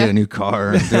had to get a new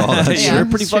car and do all that shit. We're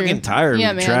pretty fucking tired. We've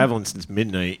been traveling since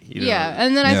midnight. You know? Yeah.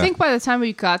 And then I think by the time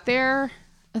we got there,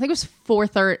 I think it was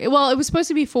 4:30. Well, it was supposed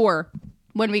to be 4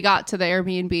 when we got to the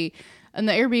Airbnb. And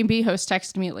the Airbnb host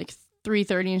texted me at like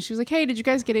 3:30 and she was like, hey, did you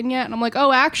guys get in yet? And I'm like,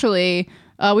 oh, actually,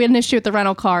 We had an issue with the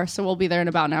rental car, so we'll be there in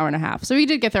about an hour and a half. So we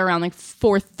did get there around like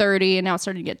 4:30, and now it's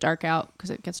starting to get dark out because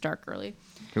it gets dark early.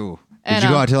 Cool. And, did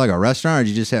you go out to like a restaurant, or did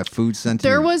you just have food sent to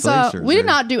There your was place, or we is did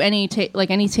there- not do any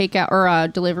any takeout or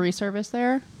delivery service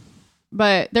there,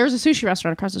 but there was a sushi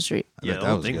restaurant across the street. Yeah, bet the that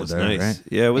whole was thing good was there, nice. right?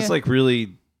 Yeah, it was Yeah. like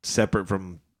really separate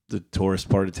from the tourist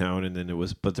part of town, and then there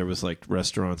was like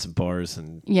restaurants and bars,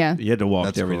 and Yeah, you had to walk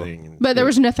That's to cool. everything. And but there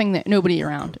was nobody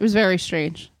around. It was very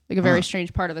strange, like a very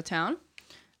strange part of the town.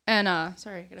 And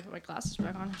sorry, I gotta put my glasses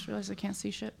back on. I just realized I can't see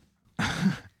shit.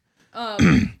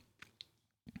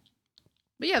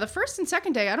 But yeah, the first and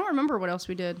second day, I don't remember what else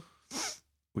we did.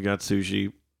 we got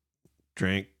sushi,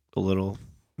 drank a little,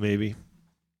 maybe.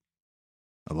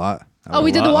 a lot? Oh,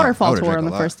 we did the I waterfall would've tour drank on a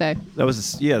the lot. first day. That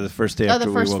was the first day. Oh, after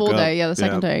the first we full woke day. up. Yeah, the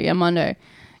second day. Yeah, Monday.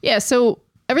 Yeah, so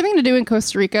everything to do in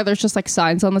Costa Rica, there's just like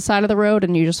signs on the side of the road,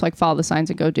 and you just like follow the signs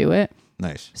and go do it.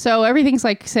 Nice. So everything's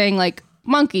like saying like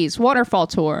monkeys, waterfall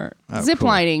tour, Oh, zip cool.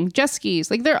 lining, jet skis.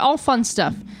 Like they're all fun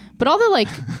stuff. But all the like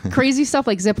crazy stuff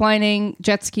like zip lining,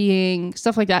 jet skiing,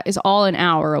 stuff like that is all an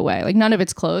hour away. Like none of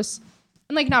it's close.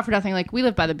 And like not for nothing, like we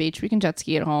live by the beach. We can jet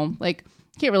ski at home. Like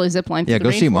can't really zip line through Yeah, the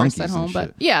go see rainforest monkeys at and home. But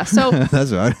shit. yeah, so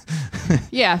That's right.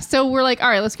 yeah, so we're like, all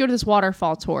right, let's go to this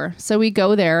waterfall tour. So we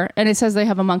go there, and it says they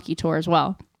have a monkey tour as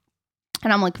well.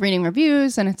 And I'm like reading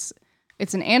reviews, and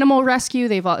it's an animal rescue.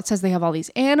 It says they have all these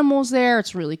animals there.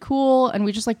 It's really cool, and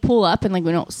we just like pull up, and like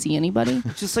we don't see anybody.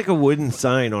 It's just like a wooden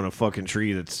sign on a fucking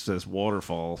tree that says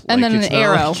waterfall. And Like, then it's an not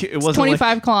arrow. like- it It's wasn't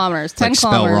 25 kilometers, 10 Like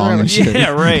spell kilometers. wrong whatever. and shit. Yeah,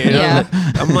 right. And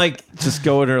Yeah. I'm like just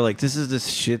going there like this is this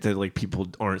shit that like people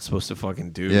aren't supposed to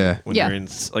fucking do Yeah. when Yeah. you're in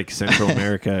like Central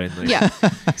America and like Yeah.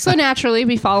 So naturally,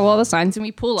 we follow all the signs, and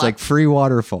we pull It's up. like free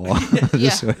waterfall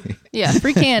this Yeah. way. Yeah,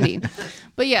 free candy.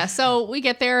 But yeah, so we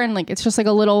get there and like it's just like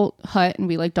a little hut and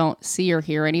we like don't see or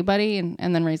hear anybody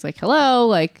and then Ray's like, hello,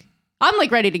 like I'm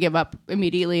like ready to give up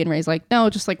immediately and Ray's like, no,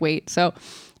 just like wait. So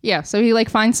yeah, so he like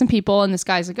finds some people and this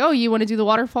guy's like, oh, you want to do the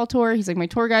waterfall tour? He's like, my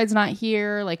tour guide's not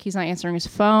here, like he's not answering his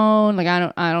phone, like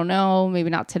I don't know, maybe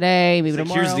not today, maybe It's like,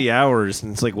 tomorrow. here's the hours,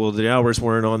 and it's like, well, the hours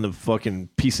weren't on the fucking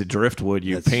piece of driftwood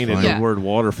you That's painted funny. the Yeah. word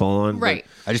waterfall on. but- Right.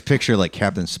 I just picture like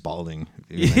Captain Spaulding.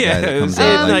 The guy Yeah, that it was comes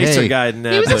out a like, nicer hey, guy than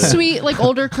that. He was a but- sweet, like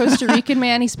older Costa Rican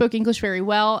man. He spoke English very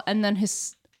well, and then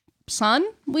his son,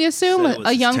 we assume, Said it was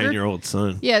a his younger 10-year-old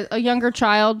son. Yeah, a younger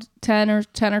child,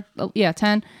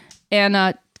 10.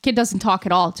 And kid doesn't talk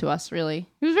at all to us, really.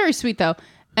 He was very sweet, though.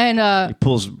 And He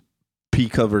pulls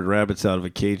pea-covered rabbits out of a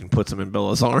cage and puts them in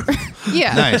Bella's arm.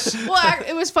 yeah. Nice. Well,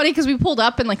 it was funny because we pulled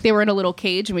up and like they were in a little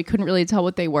cage and we couldn't really tell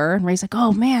what they were. And Ray's like,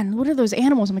 oh man, what are those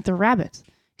animals? I'm like, they're rabbits.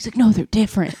 He's like, no, they're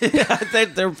different.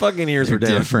 Their fucking ears were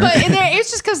down. different. But it's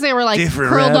just because they were like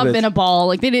Different curled up rabbits. in a ball.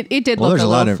 Like it did well, look there's a a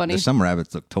lot little of funny. some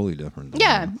rabbits look totally different.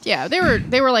 Yeah, they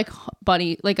were like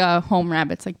bunny, like home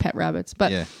rabbits, like pet rabbits,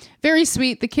 but Yeah. very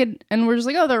sweet. The kid, and we're just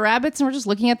like, oh, they're rabbits, and we're just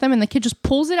looking at them, and the kid just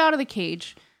pulls it out of the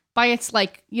cage by its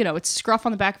like, its scruff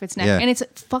on the back of its neck, Yeah. and it's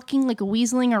fucking like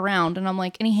weaseling around, and I'm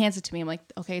like, and he hands it to me. I'm like,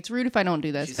 okay, it's rude if I don't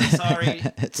do this. She's like, sorry.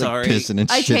 It's sorry. like pissing and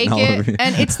I shitting take all over it, you.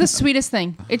 and it's the sweetest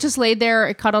thing. It just laid there,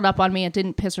 it cuddled up on me, it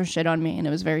didn't piss or shit on me, and it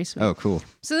was very sweet. Oh, cool.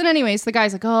 So then, anyways, the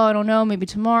guy's like, "Oh, I don't know, maybe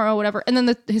tomorrow, whatever." And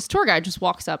then his tour guide just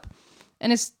walks up,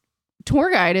 and his tour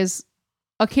guide is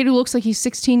a kid who looks like he's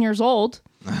 16 years old,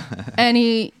 and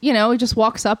he just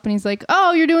walks up and he's like,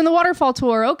 "Oh, you're doing the waterfall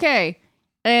tour, okay?"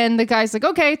 And the guy's like,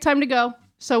 "Okay, time to go."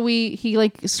 So he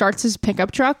like starts his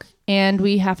pickup truck, and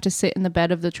we have to sit in the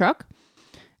bed of the truck,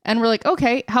 and we're like,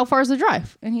 "Okay, how far is the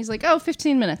drive?" And he's like, "Oh,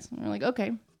 15 minutes." And we're like,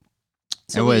 "Okay."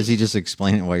 And what is he just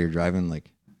explaining while you're driving?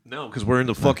 Like No, because we're in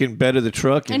the fucking bed of the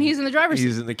truck. And he's in the driver's seat.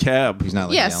 He's in the cab. he's not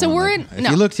like Yeah, so yelling, we're like, in- If no.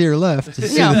 you look to your left,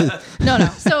 No.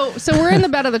 So we're in the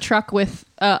bed of the truck with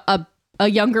a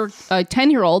younger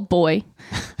 10-year-old boy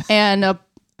and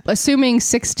assuming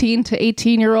 16 to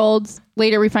 18-year-olds.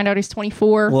 Later we find out he's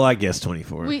 24. Well, I guess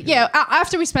 24.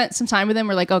 After we spent some time with him,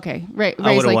 we're like, okay, Ray's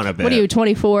would've like, won a what bet. are you,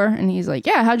 24? And he's like,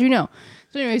 yeah, how'd you know?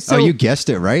 So anyway, so oh, you guessed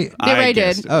it right. yeah, Ray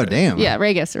guessed did. it. Oh, damn. Yeah,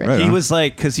 Ray guessed it right. Right. He was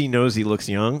like, because he knows he looks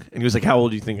young, and he was like, "How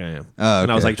old do you think I am?" Oh, And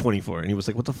I was okay. like, 24. And he was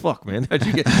like, "What the fuck, man? How'd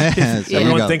you get?" So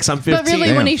Everyone you got- thinks I'm 15. But really,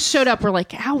 Damn. when he showed up, we're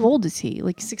like, how old is he?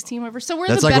 Like 16, whatever. So we're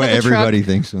in That's the like bed what of the truck. everybody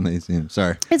thinks when they see him.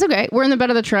 Sorry. It's okay. We're in the bed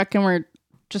of the truck and we're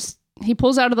just, he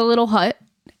pulls out of the little hut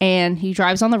and he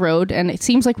drives on the road and it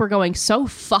seems like we're going so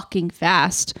fucking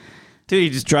fast. Dude, he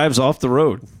just drives off the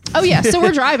road. Oh yeah. So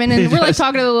we're driving and we're like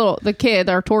talking to the kid,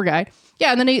 our tour guide.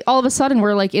 Yeah. And then all of a sudden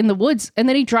we're like in the woods and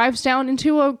then he drives down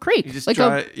into a creek, just like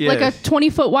yeah. a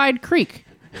 20-foot wide creek.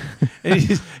 And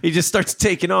he just starts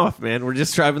taking off, man. We're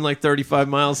just driving like 35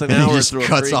 miles an hour. He just through a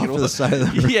cuts creek off and to the side of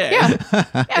the road.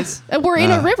 Yeah. Yes. And we're in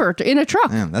a river, in a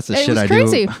truck. Damn, that's the It shit was I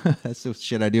crazy. do. That's the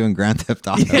shit I do in Grand Theft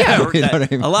Auto. Yeah, You know what I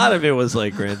mean? a lot of it was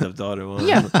like Grand Theft Auto.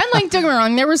 Yeah. And like, don't get me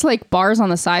wrong, there was like bars on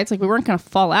the sides. Like, we weren't going to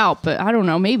fall out, but I don't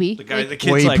know, maybe. The guy, Like, the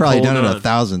kid's Well, he like, probably hold done it on.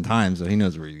 1,000 times, so he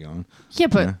knows where you're going. yeah,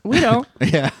 but we don't.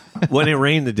 Yeah. When it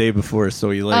rained the day before, so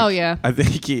he like, Oh, yeah. I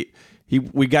think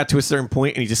we got to a certain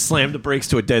point and he just slammed the brakes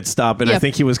to a dead stop, and I Yep.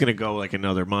 think he was gonna go like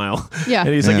another mile. Yeah. And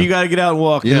he's Yeah. like, you gotta get out and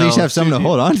walk. You at now. least have something to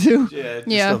hold on to. Yeah, just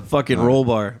Yeah. a fucking roll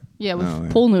bar. Yeah, with Oh, yeah.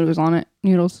 pool noodles on it.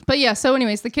 Noodles. But yeah, so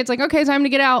anyways, the kid's like, okay, time to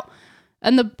get out.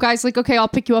 And the guy's like, okay, I'll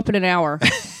pick you up in an hour.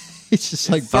 He's just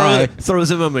like, bye. Throws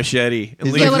him a machete and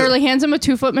He's leaves, Yeah, literally hands him a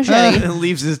 2-foot machete. and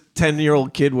leaves his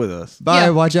 10-year-old kid with us. Bye. Yeah.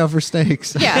 Watch out for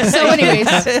snakes. Yeah, so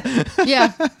anyways.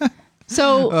 Yeah.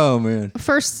 So Oh, man.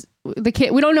 first, the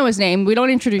kid, we don't know his name. We don't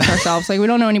introduce ourselves. Like, we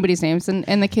don't know anybody's names. And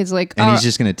the kid's like, And he's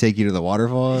just going to take you to the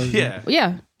waterfall? Yeah.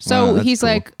 yeah. So Wow, that's he's cool.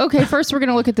 like, okay, first we're going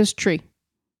to look at this tree.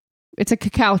 It's a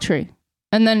cacao tree.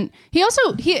 And then he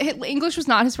English was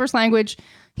not his first language.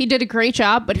 He did a great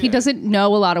job, but he doesn't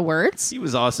know a lot of words. He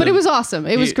was awesome. But it was awesome.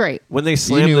 It was great. When they You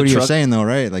slammed knew the what you were truck, saying, though,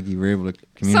 right? Like, you were able to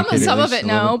communicate. Some at of least it, a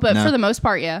little no, bit? but for the most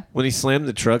part, yeah. when he slammed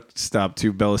the truck stop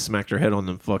too, Bella smacked her head on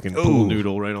the fucking pool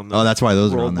noodle right on the Oh, that's why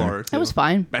those were roll on there. bar. That was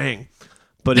fine. Bang.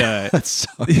 But That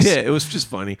sucks. yeah, it was just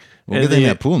funny. Well, And good thing the-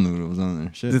 that pool noodle was on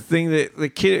there. Shit. The thing that the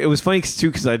kid, it was funny too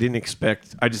because I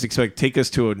just expect take us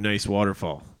to a nice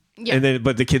waterfall, Yeah. and then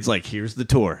but the kid's like, here's the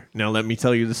tour. Now let me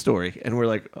tell you the story, and we're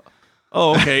like,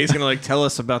 oh okay, he's gonna like tell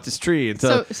us about this tree and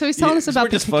tell. So he's telling us about we're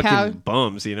the just cacao. fucking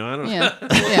bums, you know. I don't know. Yeah.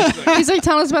 Yeah. He's like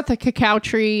telling us about the cacao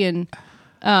tree and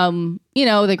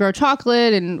they grow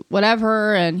chocolate and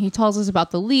whatever, and he tells us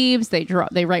about the leaves. They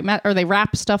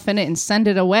wrap stuff in it and send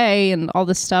it away and all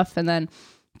this stuff, and then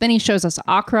he shows us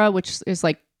akra, which is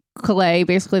like clay,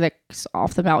 basically that's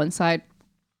off the mountainside.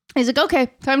 He's like, okay,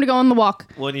 time to go on the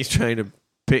walk. When he's trying to,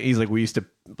 he's like, we used to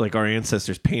like our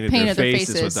ancestors painted their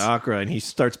faces with the akra, and he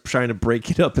starts trying to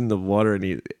break it up in the water,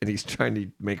 and he's trying to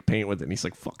make paint with it, and he's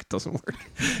like, fuck, it doesn't work.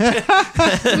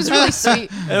 It was really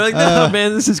sweet. And I'm like, no,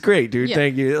 man, this is great, dude. Yeah.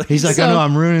 Thank you. He's like, So- I know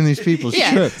I'm ruining these people's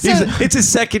Yeah. trip. So- It's his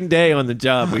second day on the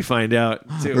job. We find out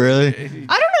too. Really? I don't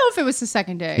know if it was the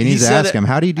second day. He needs to said ask it- him,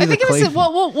 how do you do I the think it clay?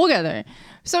 was. We'll get there.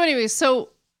 So, anyways, so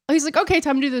he's like, okay,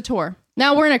 time to do the tour.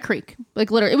 Now we're in a creek,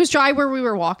 like literally, it was dry where we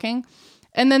were walking,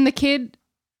 and then the kid,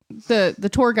 the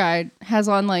tour guide, has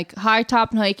on like high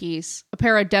top Nikes, a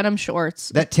pair of denim shorts,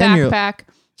 That a 10-year-old backpack,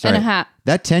 Sorry. and a hat.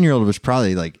 That 10-year-old was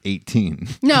probably like 18.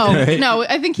 No, Right? no,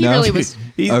 I think he No? really was.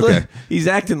 He's Okay. he's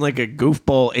acting like a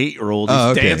goofball 8-year-old. He's Oh,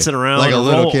 okay. dancing around Like a and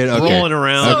little kid, okay. rolling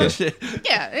around. Okay. And shit.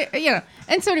 Yeah.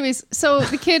 And so, anyways, so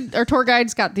the kid, our tour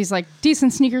guide's got these like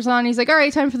decent sneakers on. He's like, all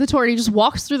right, time for the tour. And he just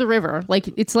walks through the river. Like,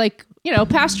 it's like,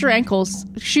 past your ankles,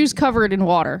 shoes covered in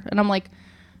water. And I'm like,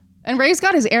 and Ray's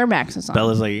got his Air Maxes on.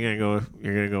 Bella's like, you're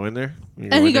gonna go in there? You're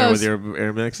And going he in there goes- with your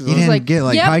Air Maxes You on? didn't like, get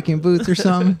like yep. hiking boots or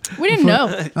something? We didn't know.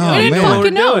 Oh, we didn't man. fucking What we're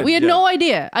know. doing. We had Yeah. no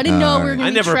idea. I didn't know we were Alright. going I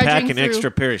to be never pack trudging an through.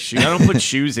 extra pair of shoes. I don't put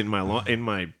shoes in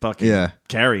my fucking Yeah.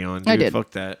 carry on. Dude. I did.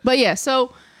 Fuck that. But yeah,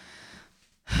 so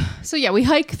yeah, we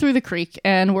hike through the creek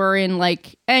and we're in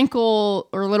like ankle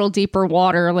or a little deeper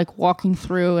water, like walking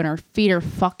through, and our feet are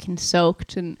fucking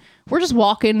soaked, and we're just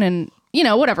walking and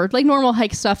whatever, like normal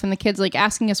hike stuff, and the kid's like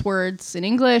asking us words in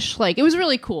English. Like, it was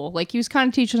really cool. Like, he was kind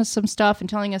of teaching us some stuff and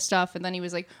telling us stuff, and then he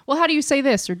was like, well, how do you say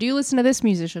this, or do you listen to this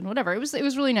musician, whatever. It was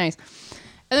really nice.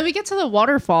 And then we get to the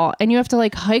waterfall and you have to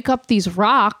like hike up these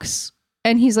rocks,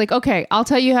 and he's like, okay, I'll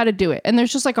tell you how to do it. And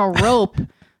there's just like a rope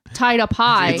tied up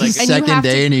high. It's like and you Second have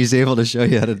day, to, and he's able to show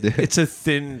you how to do it. It's a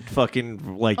thin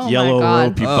fucking like Oh my yellow God.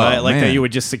 rope you Oh, buy, like that man. you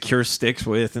would just secure sticks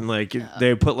with, and like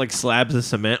they put like slabs of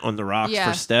cement on the rocks Yeah.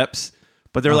 for steps,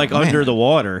 but they're like man. under the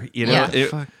water, Yeah.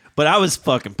 Fuck. But I was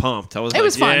fucking pumped. I was It like,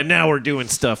 was fun. yeah, now we're doing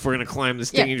stuff. We're gonna climb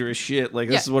this Yeah. dangerous shit. Like,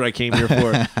 this Yeah. is what I came here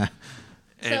for.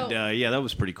 And So- yeah, that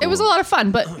was pretty cool. it was a lot of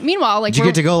fun. But meanwhile, like, Did you we're-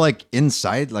 get to go like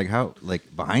inside, like how,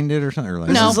 like behind it or something? Or like,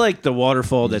 This No. is like the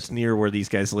waterfall that's near where these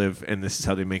guys live, and this is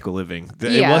how they make a living.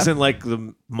 It Yeah. wasn't like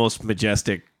the most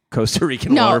majestic Costa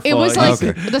Rican no, waterfall. it was like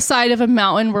Okay. the side of a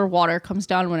mountain where water comes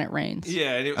down when it rains.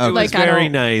 yeah, and it Okay. was Like, I very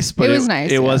don't- nice, but it was nice,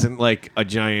 It yeah. wasn't like a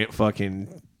giant fucking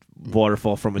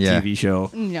waterfall from a Yeah. TV show.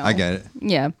 No. I get it.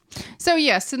 Yeah. So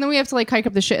yes, and then we have to like hike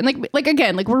up the shit, and like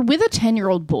again, like we're with a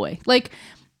 10-year-old boy. Like,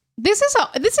 this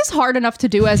is hard enough to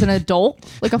do as an adult,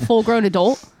 like a full-grown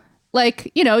adult.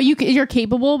 Like, you're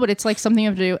capable, but it's like something you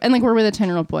have to do. And like, we're with a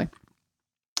 10-year-old boy.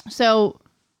 So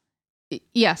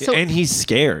Yeah. So and he's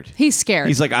scared. he's scared.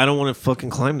 He's like, I don't want to fucking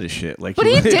climb this shit. Like, but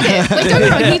he did it. Like, don't get me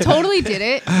wrong, he totally did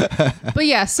it. But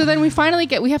yeah, so then we finally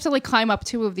we have to like climb up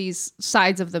 2 of these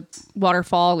sides of the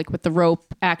waterfall, like with the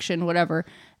rope action, whatever.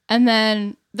 And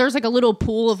then there's like a little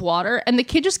pool of water, and the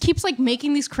kid just keeps like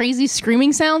making these crazy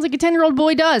screaming sounds like a 10-year-old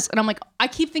boy does. And I'm like, I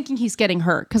keep thinking he's getting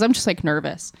hurt because I'm just like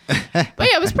nervous. But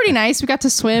yeah, it was pretty nice. We got to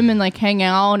swim and like hang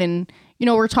out, and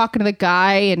we're talking to the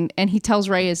guy, and he tells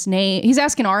Ray his name. He's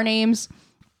asking our names,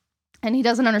 and he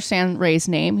doesn't understand Ray's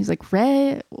name. He's like,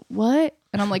 Ray, what?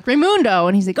 And I'm like, Raymundo.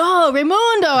 And he's like, oh,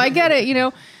 Raymundo, I get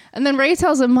it, And then Ray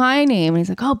tells him my name, and he's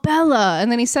like, oh, Bella.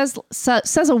 And then he says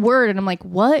a word, and I'm like,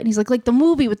 what? And he's like the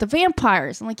movie with the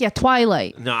vampires. I'm like, yeah,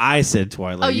 Twilight. No, I said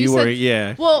Twilight. Oh, you were, said,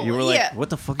 yeah. Well, you were like, yeah. what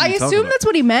the fuck are you I talking assume about? that's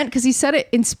what he meant because he said it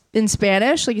in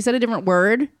Spanish. Like he said a different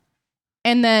word,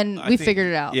 and then we figured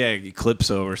it out. Yeah,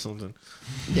 Eclipso or something.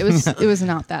 It was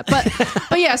not that,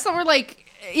 but yeah. So we're like,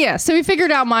 yeah. So we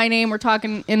figured out my name. We're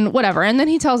talking in whatever, and then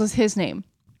he tells us his name,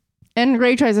 and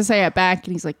Ray tries to say it back,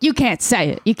 and he's like, "You can't say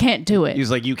it. You can't do it." He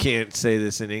was like, "You can't say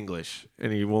this in English,"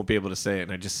 and he won't be able to say it.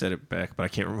 And I just said it back, but I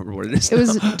can't remember what it is. It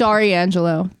was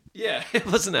D'Angelo. Yeah, it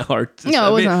wasn't that hard. No,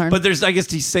 it wasn't hard. But I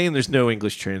guess he's saying there's no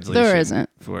English translation. There isn't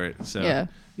for it. So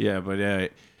yeah, but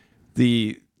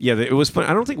it was fun.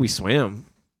 I don't think we swam.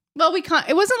 Well,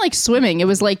 it wasn't like swimming. It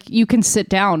was like you can sit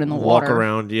down in the Walk water.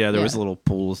 around. Yeah, there was little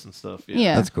pools and stuff.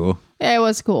 Yeah. That's cool. Yeah, it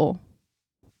was cool.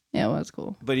 Yeah, it was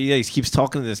cool. But he keeps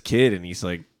talking to this kid, and he's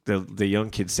like the young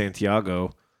kid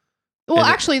Santiago. Well,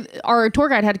 actually, our tour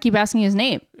guide had to keep asking his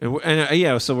name.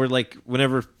 And so we're like,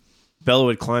 whenever Bella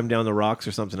would climb down the rocks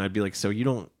or something, I'd be like, you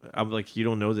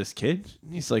don't know this kid?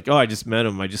 And he's like, oh, I just met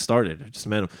him. I just met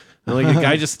him. And like the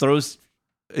guy just throws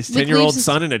his 10-year-old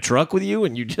son in a truck with you,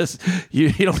 and you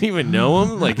don't even know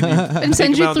him, like, and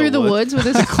sends you through the woods with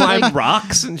his climb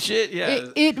rocks and shit. Yeah,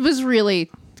 it was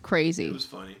really crazy. It was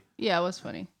funny. Yeah, it was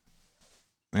funny.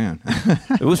 Man,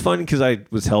 it was funny because I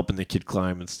was helping the kid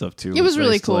climb and stuff too. It was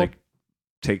really nice cool. To,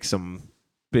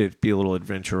 like, be a little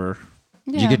adventurer.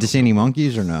 Yeah. Did you get to see any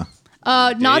monkeys or no?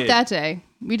 Not that day.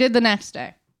 We did the next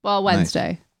day. Well, Wednesday.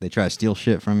 Nice. They try to steal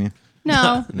shit from you?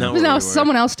 No,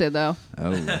 someone else did though.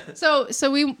 Oh. So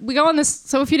we go on this.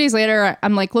 So a few days later,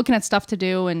 I'm like looking at stuff to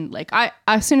do, and like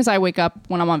as soon as I wake up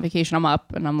when I'm on vacation, I'm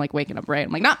up and I'm like waking up right.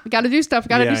 I'm like, nah, we got to do stuff.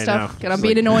 Got to do stuff. Gotta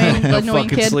be an annoying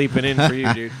kid. Sleeping in for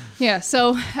you, dude. Yeah.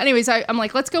 So, anyways, I'm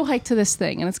like, let's go hike to this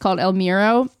thing, and it's called El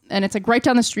Miro, and it's like right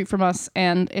down the street from us,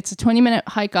 and it's a 20-minute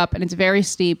hike up, and it's very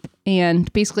steep,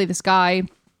 and basically this guy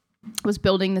was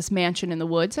building this mansion in the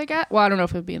woods, I guess. Well, I don't know if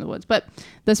it would be in the woods, but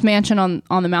this mansion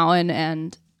on the mountain,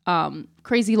 and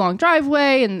crazy long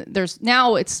driveway, and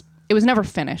it was never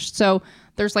finished. So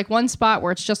there's like one spot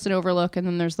where it's just an overlook, and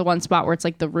then there's the one spot where it's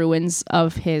like the ruins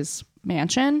of his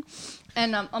mansion.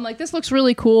 And I'm like, this looks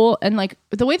really cool. And like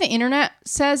the way the internet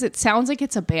says, it sounds like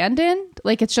it's abandoned,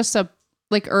 like it's just a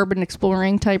like urban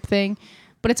exploring type thing,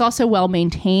 but it's also well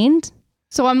maintained.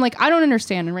 So I'm like, I don't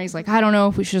understand. And Ray's like, I don't know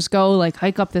if we should just go like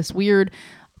hike up this weird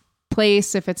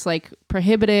place if it's like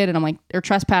prohibited. And I'm like, or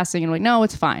trespassing. And I'm like, no,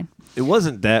 it's fine. It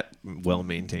wasn't that well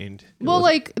maintained.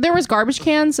 Like there was garbage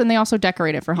cans, and they also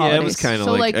decorate it for holidays. Yeah, it was kind of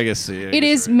so, like, I guess. Yeah, it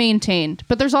is right. maintained,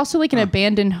 but there's also like an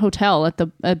abandoned hotel at the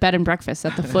bed and breakfast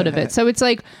at the foot of it. So it's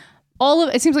like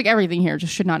it seems like everything here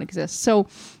just should not exist. So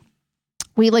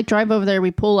we like drive over there,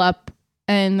 we pull up,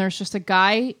 and there's just a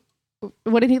guy.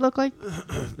 What did he look like?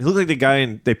 He looked like the guy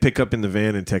they pick up in the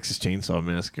van in Texas Chainsaw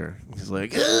Massacre. He's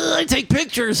like, I take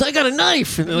pictures. I got a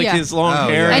knife. And like his long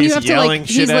hair, yeah. and he's yelling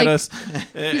shit at us.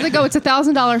 He's like, oh, it's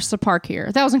 $1,000 to park here.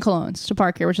 1,000 colones to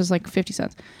park here, which is like 50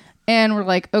 cents. And we're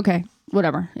like, okay,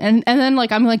 whatever. And then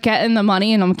like I'm like getting the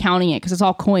money and I'm counting it because it's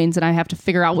all coins and I have to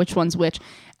figure out which one's which.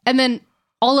 And then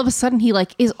all of a sudden he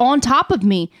like is on top of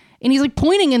me. And he's like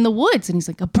pointing in the woods, and he's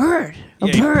like, a bird.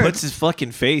 He puts his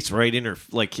fucking face right in her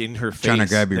face, trying to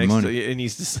grab your money. And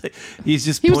he's just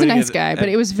he was a nice guy, but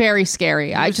it was very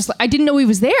scary. I didn't know he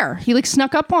was there. He like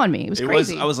snuck up on me. It was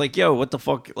crazy. I was like, yo, what the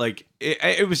fuck? Like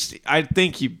it was. I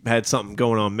think he had something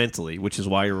going on mentally, which is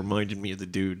why it reminded me of the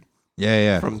dude.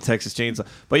 Yeah. From Texas Chainsaw.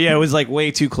 But yeah, it was like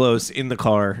way too close in the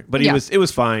car. But it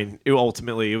was fine.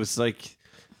 Ultimately, it was like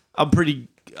I'm pretty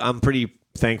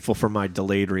thankful for my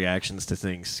delayed reactions to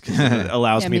things because it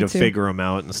allows me to figure them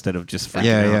out instead of just freaking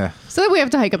out. Yeah. So then we have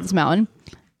to hike up this mountain,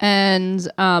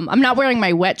 and I'm not wearing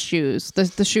my wet shoes.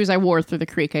 The shoes I wore through the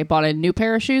creek. I bought a new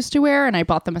pair of shoes to wear, and I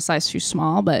bought them a size too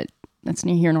small, but that's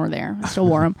neither here nor there. I still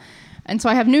wore them. And so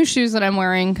I have new shoes that I'm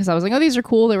wearing because I was like, oh, these are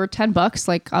cool. They were $10.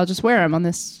 Like, I'll just wear them on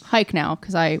this hike now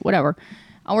because whatever.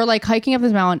 And we're like hiking up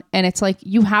this mountain, and it's like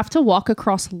you have to walk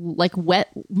across like wet,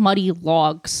 muddy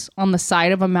logs on the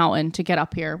side of a mountain to get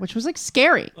up here, which was like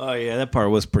scary. Oh yeah, that part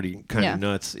was pretty kind of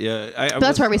nuts. Yeah,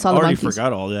 that's where we saw the monkeys. I already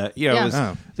forgot all that. Yeah, it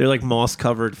was, they're like moss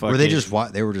covered. Were they just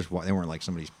they weren't like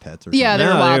somebody's pets or something? Yeah, they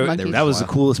were wild monkeys. That was the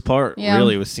coolest part. Yeah.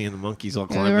 Really, was seeing the monkeys all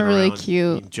climbing they were really around,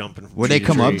 cute, jumping. Would they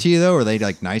come up to you though, or were they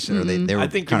like nice? Or they were? I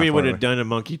think we would have done a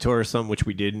monkey tour or something, which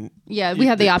we didn't. Yeah, we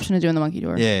had the option of doing the monkey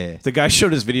tour. Yeah. The guy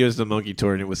showed us videos of the monkey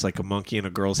tour, and it was like a monkey in a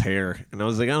girl's hair, and I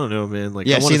was like, I don't know, man. Like,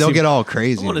 they'll get all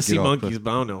crazy. I want to see monkeys, but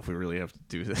I don't know if we really have to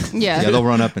do that. Yeah, they'll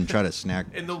run up and try to snack.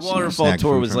 And the waterfall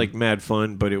tour was like mad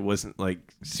fun, but it wasn't like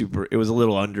super. It was a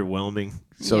little underwhelming.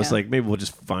 So it's like maybe we'll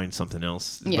just find something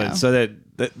else. Yeah. But so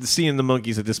that seeing the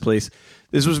monkeys at this place,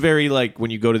 this was very like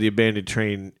when you go to the abandoned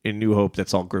train in New Hope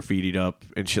that's all graffitied up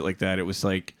and shit like that. It was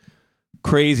like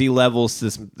crazy levels to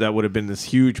this that would have been this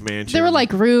huge mansion. There were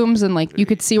like rooms and like you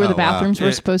could see where the bathrooms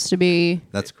were supposed to be.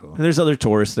 That's cool. And there's other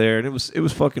tourists there, and it was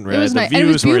fucking rad. It was nice. The views and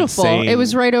it was beautiful. were insane. It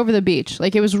was right over the beach.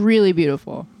 Like it was really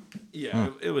beautiful. Yeah,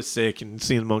 it was sick, and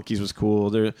seeing the monkeys was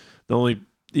cool. The only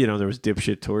there was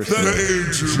dipshit tourists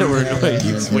that were annoying.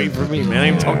 You just wait for me, man. I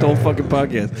even talked the whole fucking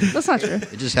podcast. That's not true.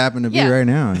 It just happened to be right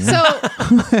now.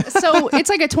 Yeah. So it's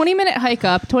like a 20-minute hike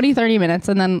up, 20-30 minutes,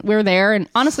 and then we're there. And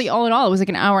honestly, all in all, it was like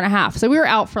an hour and a half. So we were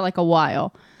out for like a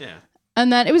while. Yeah.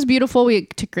 And then it was beautiful. We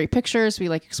took great pictures. We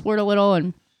like explored a little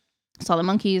and saw the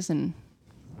monkeys, and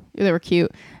they were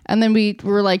cute. And then we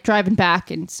were like driving back.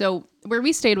 And so where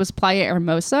we stayed was Playa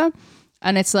Hermosa.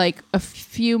 And it's like a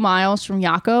few miles from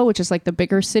Yaco, which is like the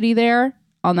bigger city there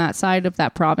on that side of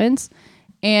that province.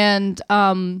 And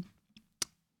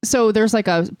so there's like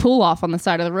a pull off on the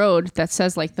side of the road that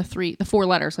says like the 4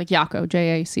 letters, like Yaco,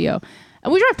 Jaco.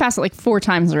 And we drove past it like 4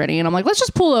 times already. And I'm like, let's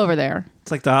just pull over there.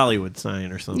 It's like the Hollywood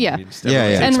sign or something. Yeah. Yeah.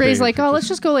 And Ray's like, oh, let's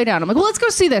just go lay down. I'm like, well, let's go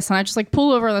see this. And I just like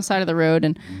pull over on the side of the road.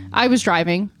 And I was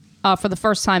driving for the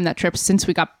first time that trip since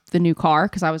we got the new car,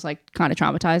 because I was like kind of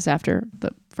traumatized after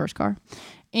the first car.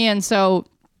 And so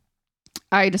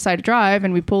I decided to drive,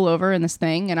 and we pull over in this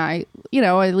thing, and I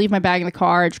leave my bag in the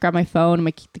car. I just grab my phone and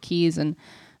the keys, and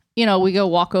we go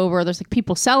walk over. There's like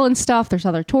people selling stuff. There's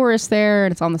other tourists there,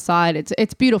 and it's on the side.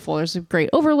 It's beautiful. There's a great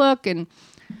overlook, and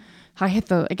I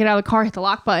get out of the car, hit the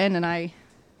lock button, and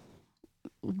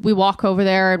we walk over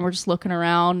there, and we're just looking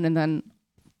around, and then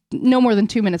no more than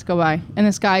 2 minutes go by, and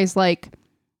this guy's like,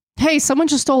 hey, someone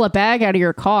just stole a bag out of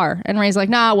your car. And Ray's like,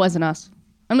 nah, it wasn't us.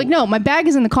 I'm like, no, my bag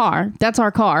is in the car. That's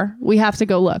our car. We have to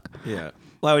go look. Yeah.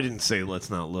 Well, I didn't say let's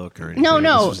not look or anything.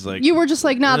 No. Like, you were just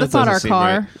like, nah, that's not our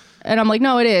car. Right. And I'm like,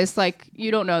 no, it is. Like,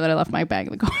 you don't know that I left my bag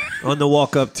in the car. On the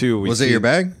walk up, too. Was it your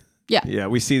bag? Yeah. Yeah,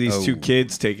 we see these 2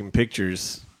 kids taking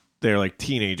pictures. They're like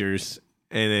teenagers.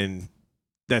 And then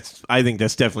I think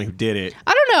that's definitely who did it.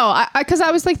 I don't know. Because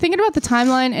I was like thinking about the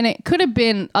timeline, and it could have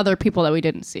been other people that we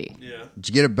didn't see. Yeah. Did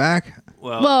you get it back?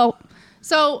 Well,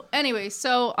 so anyway,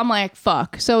 so I'm like,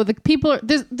 fuck. So the people,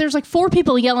 there's like 4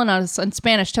 people yelling at us in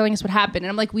Spanish telling us what happened. And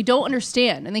I'm like, we don't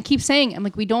understand. And they keep saying, I'm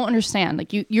like, we don't understand.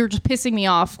 Like, you're just pissing me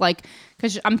off. Like,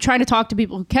 because I'm trying to talk to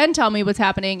people who can tell me what's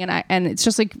happening. And it's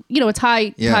just like, it's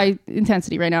high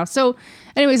intensity right now. So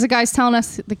anyways, the guy's telling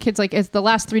us, the kid's like, it's the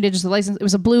last 3 digits of the license. It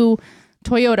was a blue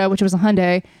Toyota, which was a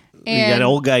Hyundai. We got an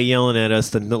old guy yelling at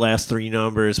us the last 3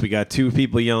 numbers. We got 2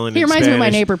 people yelling. He reminds me of my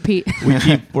neighbor Pete.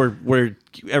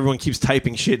 Everyone keeps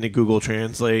typing shit into Google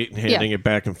Translate and handing it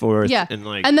back and forth. Yeah,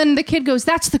 and then the kid goes,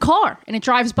 "That's the car," and it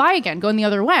drives by again, going the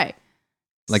other way.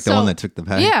 Like the one that took the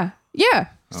bag. Yeah.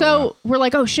 So we're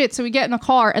like, oh shit. So we get in the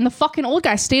car, and the fucking old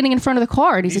guy's standing in front of the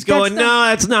car, and he's like, going, no,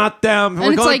 that's not them. And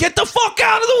we're going, get the fuck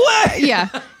out of the way.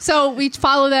 Yeah. So we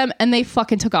follow them, and they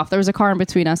fucking took off. There was a car in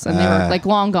between us, and they were like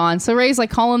long gone. So Ray's like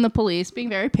calling the police, being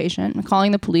very patient, and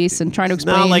calling the police and trying to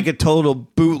explain. Not like a total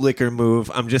bootlicker move.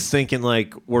 I'm just thinking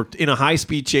like we're in a high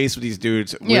speed chase with these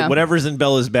dudes. Yeah. Whatever's in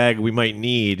Bella's bag, we might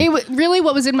need. Really,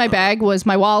 what was in my bag was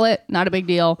my wallet, not a big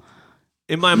deal.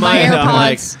 In my My mind,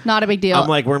 AirPods, not a big deal. I'm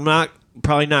like,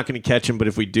 probably not going to catch him, but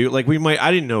if we do, like, we might.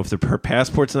 I didn't know if her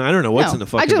passports. I don't know what's in the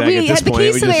fucking bag at this point.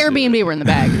 The keys to the Airbnb were in the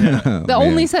bag. The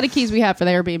only set of keys we have for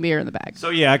the Airbnb are in the bag. So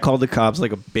yeah, I called the cops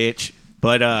like a bitch,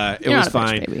 but it was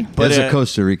fine. Bitch, but there's a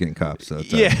Costa Rican cop, so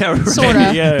it's right. Sort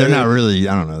of. Yeah, they're not really.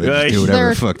 I don't know. They just do whatever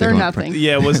the fuck they're nothing.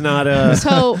 Yeah, it was not.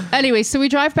 So anyway, so we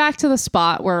drive back to the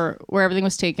spot where everything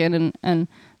was taken, and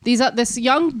this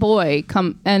young boy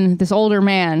and this older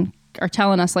man are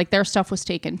telling us like their stuff was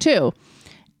taken too.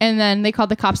 And then they called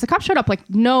the cops. The cops showed up like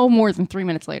no more than 3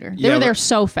 minutes later. They were there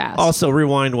so fast. Also,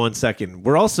 rewind 1 second.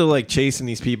 We're also like chasing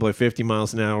these people at 50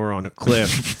 miles an hour on a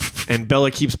cliff. And Bella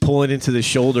keeps pulling into the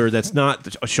shoulder. That's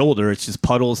not a shoulder. It's just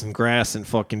puddles and grass and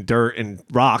fucking dirt and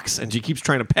rocks. And she keeps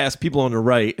trying to pass people on the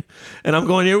right. And I'm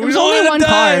going, we don't want to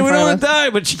die. We don't want to die.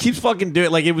 But she keeps fucking doing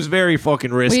it. Like, it was very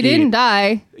fucking risky. We didn't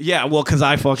die. Yeah, well, because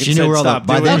I fucking she said knew where all stop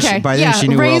the, doing by it. then, she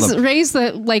knew raise, where all the... raise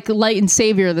the like light and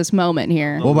savior of this moment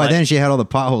here. Well, by then she had all the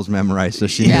potholes memorized, so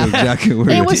she knew exactly where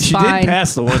it was she fine. did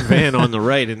pass the one van on the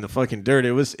right in the fucking dirt.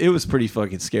 It was pretty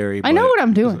fucking scary. I know what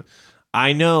I'm doing.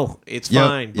 I know. It's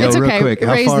fine. It's real okay. Quick,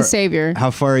 Raise the savior.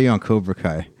 How far are you on Cobra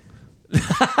Kai?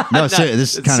 No, seriously,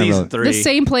 this is kind season of 3. The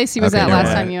same place he was at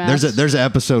last time you asked. There's an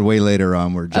episode way later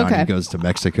on where Johnny goes to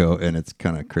Mexico and it's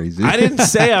kind of crazy. I didn't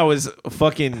say I was a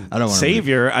fucking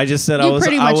savior. I just said I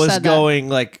was going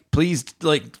like, please,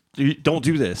 like, don't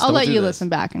do this. I'll let you listen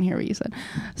back and hear what you said.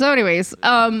 So, anyways,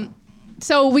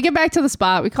 so we get back to the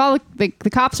spot. We call the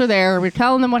cops are there. We're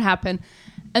telling them what happened,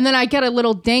 and then I get a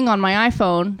little ding on my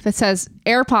iPhone that says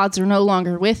AirPods are no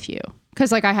longer with you.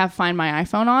 Because like I have Find My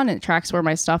iPhone on and it tracks where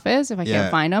my stuff is if I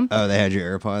can't find them. Oh, they had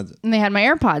your AirPods? And they had my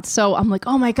AirPods. So I'm like,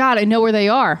 oh my God, I know where they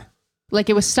are. Like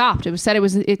it was stopped.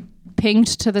 It pinged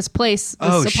to this place,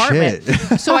 this apartment.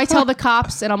 Shit. So I tell the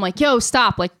cops and I'm like, yo,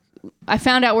 stop. Like I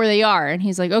found out where they are. And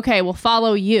he's like, okay, we'll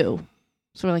follow you.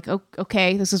 So we're like, oh,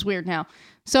 okay, this is weird now.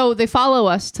 So they follow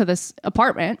us to this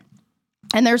apartment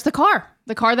and there's the car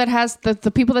that has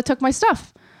the people that took my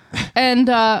stuff. And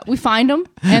we find them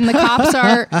and the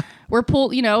cops we're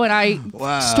pulled, and I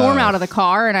storm out of the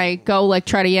car and I go like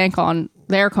try to yank on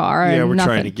their car. Yeah, and we're nothing.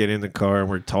 trying to get in the car and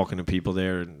we're talking to people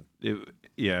there. And it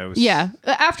was. Yeah.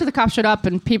 After the cops showed up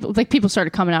and people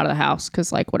started coming out of the house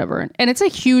because like whatever. And it's a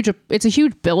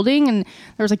huge building and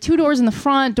there was like 2 doors in the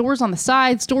front, doors on the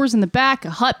sides, doors in the back, a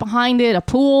hut behind it, a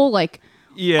pool, like.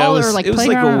 Yeah, it was like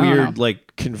a weird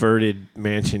like converted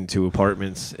mansion to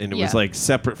apartments, and it was like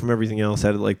separate from everything else.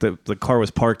 Had like the car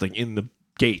was parked like in the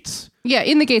gates. Yeah,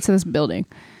 in the gates of this building.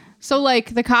 So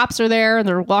like the cops are there and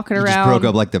they're walking around. Just broke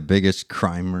up like the biggest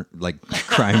crime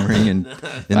ring in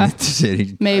the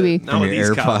city. Maybe. Not with these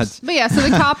AirPods. Cops. But yeah, so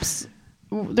the cops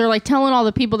they're like telling all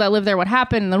the people that live there what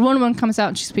happened, and then one woman comes out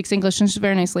and she speaks English and she's a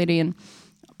very nice lady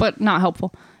but not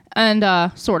helpful and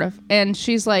sort of, and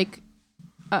she's like.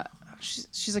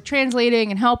 She's like translating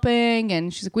and helping,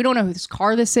 and she's like, we don't know whose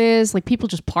car this is. Like, people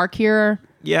just park here.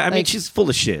 Yeah, I mean, she's full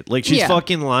of shit. Like, she's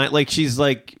fucking lying. Like, she's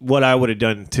like what I would have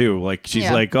done too. Like, she's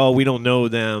like, oh, we don't know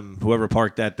them. Whoever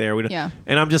parked that there. We don't. Yeah.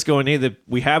 And I'm just going, hey,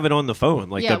 we have it on the phone.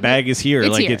 Like, the bag is here.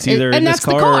 Like, it's either in this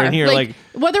car or in here. Like,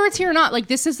 whether it's here or not, like,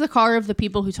 this is the car of the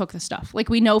people who took the stuff. Like,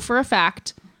 we know for a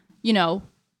fact,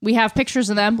 we have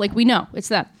pictures of them. Like, we know it's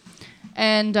them.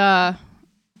 And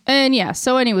yeah.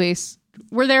 So, anyways.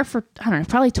 We're there for, I don't know,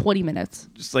 probably 20 minutes.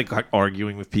 Just like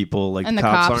arguing with people. Like, the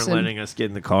cops aren't letting us get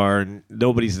in the car, and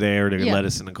nobody's there to let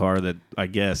us in the car that, I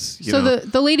guess, So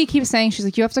the lady keeps saying, she's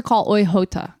like, you have to call Oi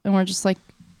Hota. And we're just like,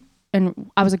 and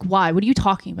I was like, why? What are you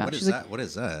talking about? She's like, what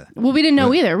is that? Well, we didn't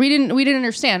know either. We didn't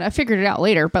understand. I figured it out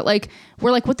later. But like,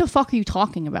 we're like, what the fuck are you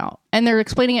talking about? And they're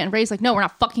explaining it, and Ray's like, no, we're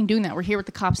not fucking doing that. We're here with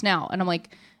the cops now. And I'm like,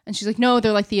 and she's like, no,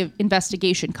 they're like the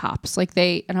investigation cops. Like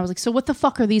and I was like, so what the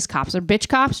fuck are these cops? They're bitch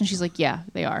cops? And she's like, yeah,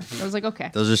 they are. And I was like,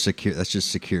 okay. Those are secure. That's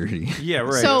just security. Yeah,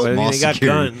 right. So, they got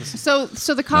guns. So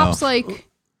the cops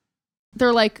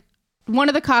they're like, one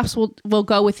of the cops will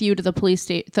go with you to the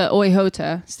the Oi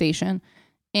Hota station,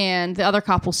 and the other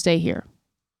cop will stay here.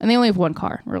 And they only have one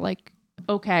car. We're like,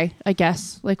 okay, I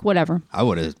guess, like whatever. I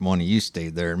would have one of you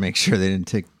stayed there and make sure they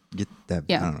didn't get that.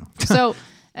 Yeah. I don't know. So,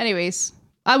 anyways.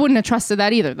 I wouldn't have trusted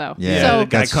that either, though. Yeah, so, the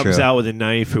guy comes out with a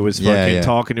knife who was fucking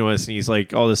talking to us, and he's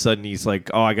like, all of a sudden, he's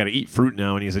like, oh, I got to eat fruit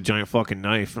now, and he has a giant fucking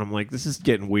knife. And I'm like, this is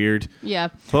getting weird. Yeah.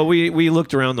 But we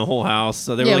looked around the whole house.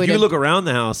 So they were like, you look around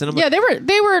the house. And I'm like,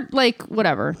 they were like,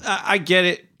 whatever. I get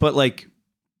it, but like,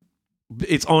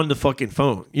 it's on the fucking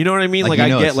phone. You know what I mean? Like I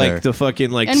get like there. The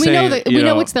fucking like, and we know that we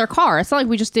know it's their car. It's not like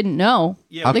we just didn't know.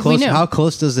 Yeah, how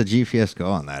close does the GPS go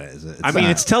on that? Is it? I mean,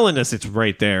 it's telling us it's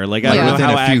right there. Like I don't know within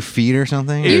how a few feet or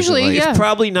something. Usually, it's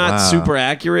probably not super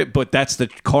accurate, but that's the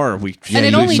car we. And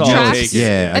it only tracks.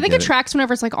 Yeah, I think it tracks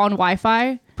whenever it's like on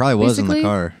Wi-Fi. Probably was in the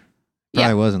car.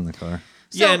 Probably was in the car.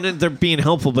 So, yeah, and they're being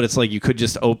helpful, but it's like you could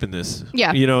just open this.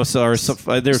 Yeah,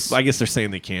 I guess they're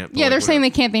saying they can't. Yeah, they're saying they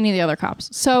can't. They need the other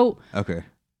cops. So okay.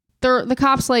 The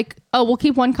cop's like, oh, we'll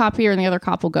keep one cop here and the other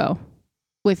cop will go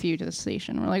with you to the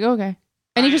station. We're like, okay.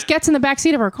 And he just gets in the back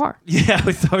seat of our car. Yeah,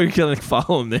 we thought we were going to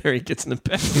follow him there. He gets in the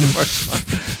back seat of our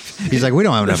car. He's like, we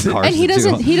don't have enough cars. And he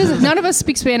doesn't, none of us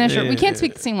speak Spanish. Or we can't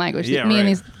speak the same language. Me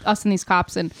and us and these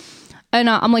cops. And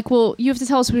I'm like, well, you have to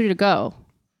tell us where to go.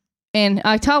 And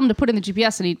I tell him to put in the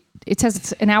GPS, and it says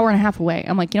it's an hour and a half away.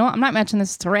 I'm like, you know what? I'm not mentioning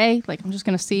this to Ray. Like, I'm just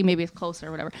going to see. Maybe it's closer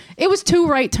or whatever. It was 2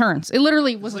 right turns. It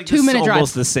literally was a 2-minute drive.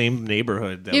 Almost the same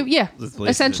neighborhood.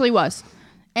 Essentially was.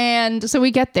 And so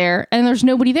we get there, and there's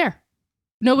nobody there.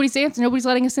 Nobody's answering. Nobody's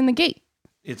letting us in the gate.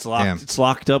 It's locked. Damn. It's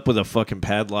locked up with a fucking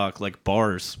padlock, like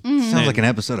bars. Sounds like an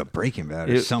episode of Breaking Bad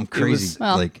or something crazy.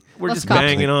 We're just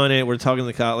banging on it. We're talking to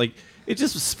the cop. Like, it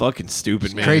just was fucking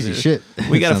stupid, man. Crazy shit.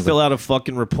 We got to fill out a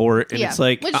fucking report, and it's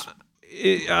like,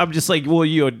 I'm just like, well,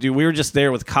 dude, we were just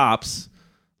there with cops.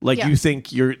 Like, you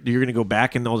think you're gonna go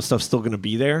back and all the stuff's still gonna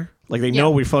be there? Like, they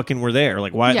know we fucking were there.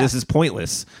 Like, why? This is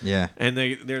pointless. Yeah. And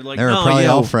they're like, they were probably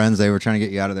all friends. They were trying to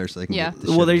get you out of there so they can get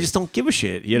the shit. They just don't give a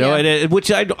shit, you know? And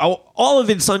which all of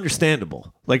it's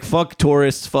understandable. Like, fuck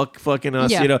tourists, fucking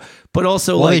us, you know? But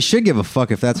also, they should give a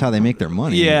fuck if that's how they make their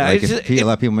money. Yeah. Like, if a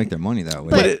lot of people make their money that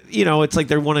way. But, it's like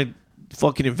they want to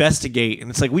fucking investigate, and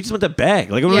it's like, we just want the bag.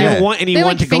 Like, we don't want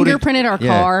anyone to go to fingerprinted our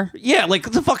car. Yeah,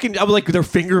 like the fucking, I'm like, they're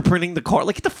fingerprinting the car.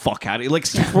 Like, get the fuck out of here. Like,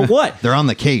 for what? They're on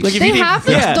the case. Like, they have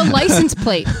the license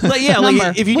plate. Like,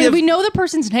 like, if we know the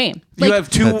person's name. Like, you have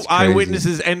 2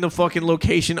 eyewitnesses and the fucking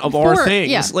location of our things.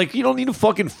 Yeah. Like, you don't need to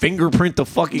fucking fingerprint the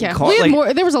fucking car. We had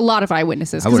more. There was a lot of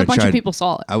eyewitnesses because a bunch of people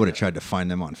saw it. I would have tried to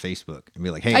find them on Facebook and be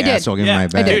like, hey, asshole, give me my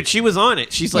bag. Dude, she was on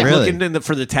it. She's like looking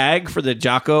for the tag for the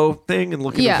Jocko thing and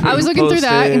looking. Yeah, I was looking through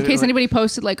that in case anybody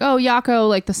posted like, oh, Yako,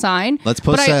 like the sign. Let's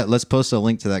post that. Let's post a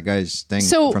link to that guy's thing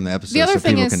from the episode so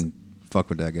people can fuck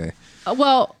with that guy.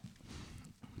 Well,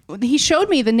 he showed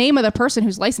me the name of the person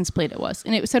whose license plate it was,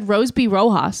 and it said Rose B.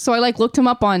 Rojas. So I looked him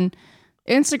up on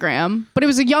Instagram, but it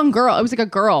was a young girl. It was like a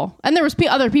girl, and there was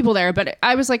other people there. But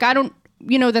I was like, I don't,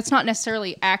 that's not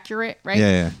necessarily accurate, right?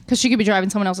 Yeah. Because she could be driving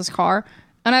someone else's car,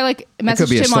 and I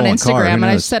messaged him on Instagram, and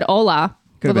I just said hola.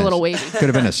 With a little wavy. Could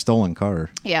have been a stolen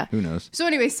car. Yeah. Who knows? So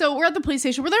anyway, we're at the police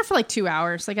station. We're there for like 2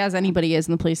 hours, like as anybody is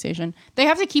in the police station. They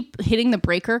have to keep hitting the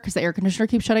breaker because the air conditioner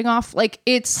keeps shutting off. Like,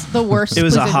 it's the worst. It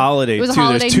was a holiday. It was a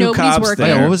holiday. There's 2 Nobody's cops working.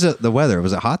 there. What was it? The weather?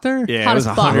 Was it hot there? Yeah, hot it was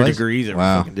as 100 fuck. degrees every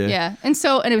fucking day. Yeah. And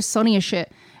it was sunny as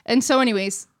shit. And so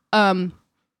anyways, and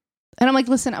I'm like,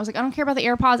 listen, I was like, I don't care about the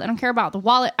AirPods. I don't care about the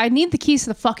wallet. I need the keys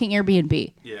to the fucking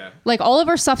Airbnb. Yeah. Like, all of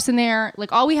our stuff's in there.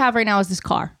 Like, all we have right now is this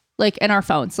car. Like, and our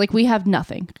phones. Like, we have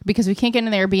nothing because we can't get in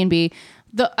the Airbnb.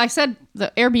 I said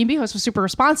the Airbnb host was super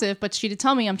responsive, but she did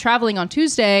tell me I'm traveling on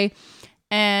Tuesday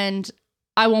and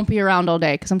I won't be around all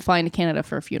day because I'm flying to Canada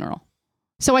for a funeral.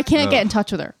 So I can't get in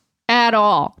touch with her at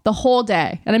all the whole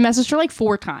day. And I messaged her like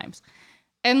 4 times.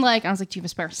 And like, I was like, do you have a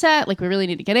spare set? Like, we really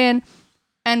need to get in.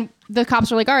 And the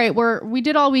cops were like, all right, we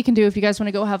did all we can do. If you guys want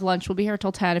to go have lunch, we'll be here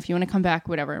till 10. If you want to come back,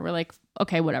 whatever. And we're like,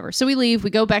 okay, whatever. So we leave.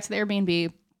 We go back to the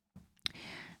Airbnb.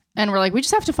 And we're like, we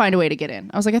just have to find a way to get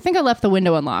in. I was like, I think I left the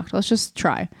window unlocked. Let's just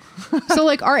try. So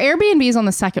like, our Airbnb is on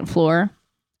the 2nd floor.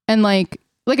 And like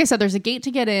I said, there's a gate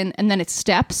to get in, and then it's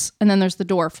steps, and then there's the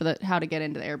door for how to get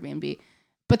into the Airbnb.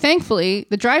 But thankfully,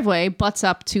 the driveway butts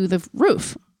up to the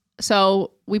roof.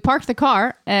 So we parked the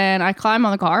car, and I climb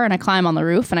on the car, and I climb on the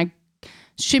roof, and I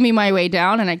shimmy my way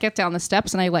down, and I get down the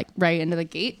steps, and I like right into the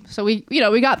gate. So we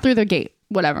got through the gate,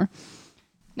 whatever.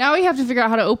 Now we have to figure out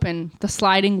how to open the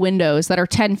sliding windows that are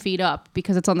 10 feet up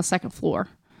because it's on the 2nd floor.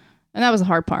 And that was the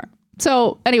hard part.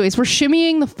 So anyways, we're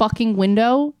shimmying the fucking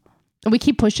window and we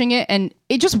keep pushing it and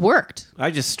it just worked.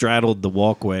 I just straddled the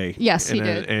walkway. Yes, he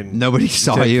did. And nobody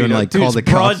saw you and like called the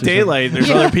cops. Broad daylight. There's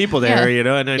other people there,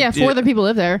 And 4 other people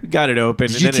live there. Got it open.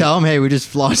 Did you tell them, hey, we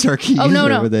just lost our keys? Oh, no.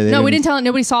 No, we didn't tell it.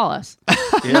 Nobody saw us.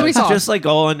 Nobody saw us. Just like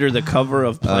all under the cover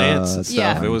of plants and stuff.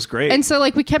 Yeah. It was great. And so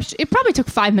like it probably took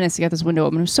 5 minutes to get this window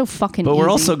open. It was so fucking But easy. we're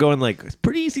also going like, it's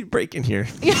pretty easy to break in here.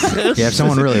 Yeah, if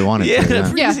someone really wanted to. Yeah,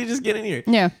 pretty easy to just get in here.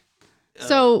 Yeah.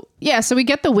 So we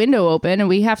get the window open and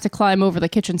we have to climb over the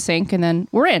kitchen sink and then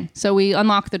we're in. So we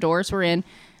unlock the doors, we're in,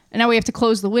 and now we have to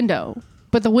close the window.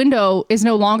 But the window is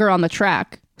no longer on the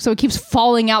track. So it keeps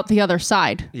falling out the other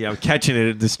side. Yeah, I'm catching it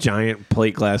at this giant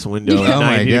plate glass window. Yeah. At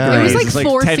 90 Oh my God. degrees. It was like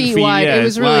 4 feet wide. Yeah, it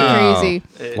was really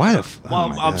crazy. Why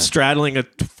While I'm straddling a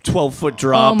 12-foot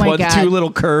drop on God. 2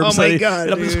 little curbs. Oh my God,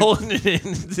 and I'm just holding it in.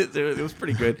 It was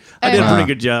pretty good. I did a pretty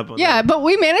good job on that. But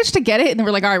we managed to get it, and then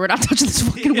we're like, all right, we're not touching this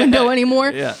fucking window anymore.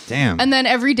 Yeah. Damn. And then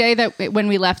every day when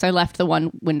we left, I left the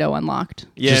one window unlocked.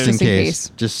 Yeah, just in case.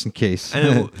 Just in case.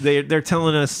 And they're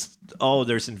telling us, oh,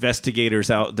 there's investigators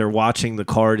out. They're watching the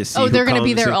car to see. Oh, they're going to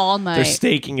be there all night. They're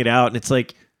staking it out, and it's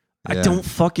like, I don't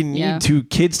fucking need 2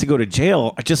 kids to go to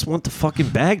jail. I just want the fucking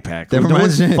backpack. That no one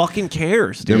reminds me- fucking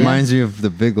cares. It Dude. reminds me of the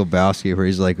Big Lebowski where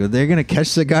he's like, "Are they gonna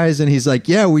catch the guys?" And he's like,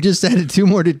 "Yeah, we just added 2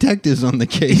 more detectives on the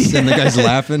case." And the guy's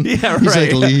laughing. Yeah, He's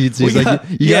right. like, "Leads." He's We like,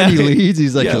 got- "You got any leads?"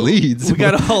 He's like, Yeah, "Leads." We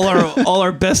got all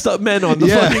our best up men on the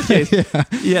fucking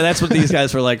case. Yeah, that's what these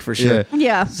guys were like for sure.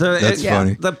 Yeah. So That's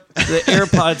funny. The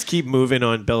AirPods keep moving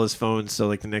on Bella's phone. So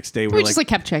like the next day We we're just like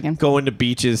kept checking. going to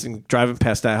beaches and driving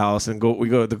past that house and we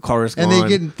go the car is gone.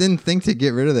 And they didn't think to get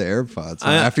rid of the AirPods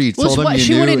after you told them you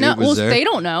she knew wouldn't it know. was Well, there. they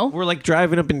don't know. We're like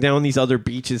driving up and down these other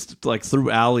beaches, like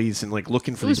through alleys and like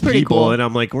looking for It was these pretty people. cool. And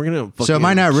I'm like, we're gonna. So it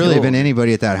might not really have been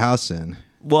anybody at that house then.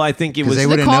 Well, I think it was. they The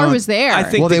would've car known- was there. I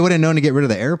think Well, they would have known to get rid of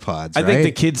the AirPods, I right? think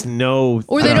the kids know,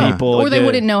 or they the don't, people, or they yeah.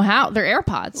 wouldn't know how. They're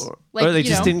AirPods. Like, or they you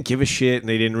just know. didn't give a shit and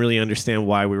they didn't really understand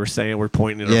why we were saying we're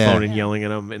pointing at our Yeah. phone and yelling at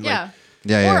them. And Yeah. like,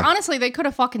 Yeah, Or yeah. honestly, they could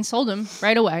have fucking sold them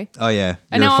right away. Oh yeah.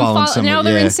 And You're now following now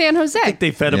they're yeah. in San Jose. I think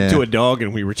they fed them Yeah. to a dog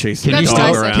and we were chasing Can the you dog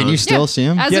still around. can you still see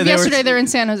them? As Yeah, of they were- yesterday, they're in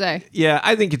San Jose. Yeah,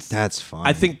 I think it's. That's fine.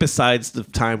 I think besides the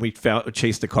time we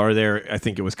chased the car there, I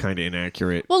think it was kind of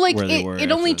inaccurate. Well, like where they were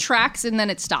it only after. tracks and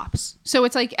then it stops. So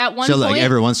it's like at one so point, like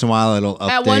every once in a while it'll update.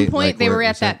 at one point like, they where were it at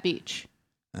was that beach.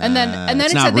 And then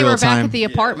it's it not said they real were back time. at the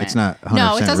apartment. It's not 100%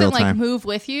 No, it doesn't real like time. move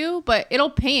with you, but it'll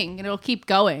ping and it'll keep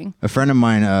going. A friend of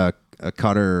mine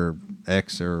caught her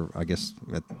ex, or I guess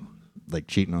like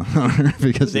cheating on her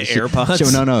because The she,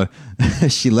 AirPods? No,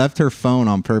 she left her phone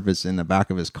on purpose in the back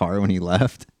of his car when he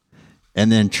left. And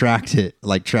then tracked the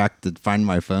Find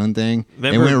My Phone thing.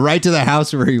 Remember- And went right to the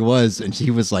house where he was. And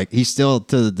she was like, he's still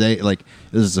to the day, like,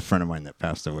 this is a friend of mine that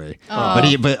passed away.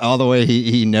 But all the way,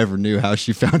 he never knew how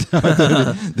she found out where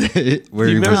You he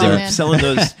remember was they were at. man. selling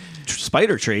those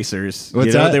spider tracers? What's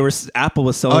you know, that? they were Apple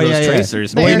was selling Oh, those yeah, yeah.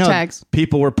 tracers. The Well, air you know, tags.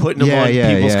 People were putting them Yeah, on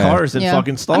yeah, people's yeah. cars and Yeah.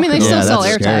 fucking I stalking mean, they them. still Yeah, sell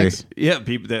that's air scary. tags. Yeah,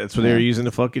 people. That's what they were using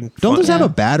to fucking. Don't those have Yeah. a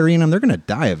battery in them? They're going to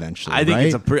die eventually. I think right?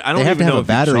 it's a pretty- I don't They have to even have know a if you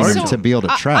battery in charge them to them. be able to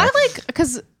track. I like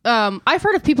because I've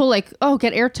heard of people like, oh,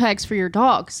 get air tags for your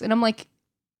dogs, and I'm like,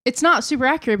 it's not super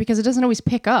accurate because it doesn't always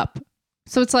pick up.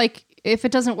 So it's like if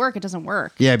it doesn't work, it doesn't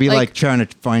work. Yeah, it'd be like trying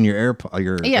to find your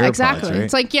AirPods. Yeah, AirPods, exactly. Right?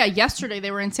 It's like yesterday they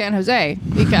were in San Jose.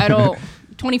 I don't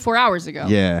 24 hours ago.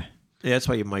 Yeah. Yeah, that's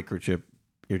why you microchip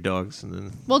your dogs and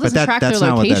then. Well, it But doesn't track that's their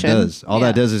not location. what that does. All Yeah.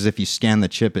 that does is if you scan the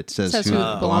chip, it says, Says who who it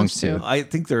it belongs belongs to. I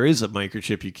think there is a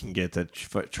microchip you can get that.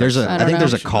 There's a, I I don't think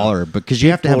there's a know. collar, because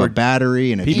you have to have People a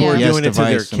battery and a People GPS are doing it to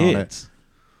their device and all that. kids.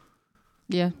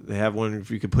 Yeah, They have one if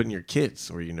you could put in your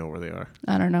kids, where you know where they are.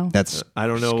 I don't know. That's I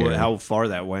don't know scary. how far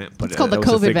that went, but It's called that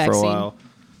the was a COVID thing for a vaccine. while.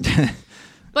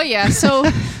 But yeah, so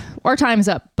our time's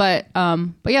up. But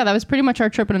yeah, that was pretty much our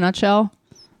trip in a nutshell.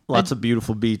 Lots of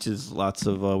beautiful beaches. Lots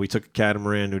of. We took a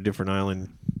catamaran to a different island,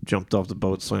 jumped off the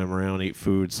boat, swam around, ate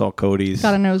food, saw Cody's.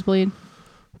 Got a nosebleed.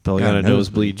 Belly Got got a a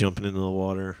nosebleed jumping into the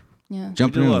water. Yeah.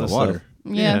 jumping We did a into lot the of water.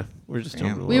 stuff. Yeah. We're just Damn.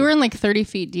 jumping. We were in like 30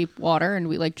 feet deep water, and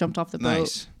we like jumped off the boat,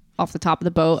 Nice. off the top of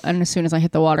the boat, and as soon as I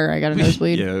hit the water, I got a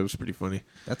nosebleed. Yeah, it was pretty funny.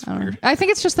 That's I don't know. weird. I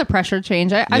think it's just the pressure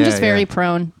change. I'm Yeah, just very yeah.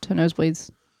 prone to nosebleeds.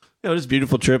 Yeah, it was a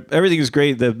beautiful trip. Everything was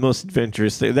great. The most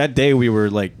adventurous. That day we were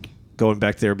like going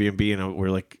back to Airbnb, and we're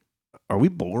like, "Are we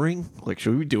boring? Like,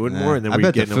 should we be doing Nah, more?" And then I we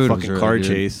bet get the in a food was fucking really car good.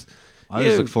 chase. I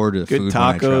just look forward to good food when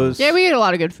I travel. tacos. Yeah, we ate a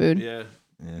lot of good food. Yeah.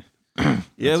 Yeah.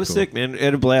 Yeah, it was cool. sick, man. It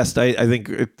had a blast. I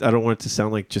think I don't want it to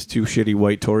sound like just two shitty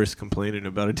white tourists complaining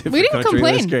about a different We didn't country.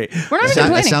 complain. That's great. We're not It even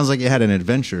complaining. sounds like you had an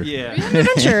adventure. Yeah. An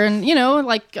adventure, and you know,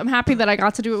 like I'm happy that I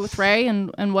got to do it with Ray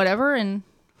and whatever, and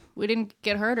we didn't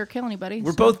get hurt or kill anybody.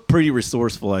 We're so. both pretty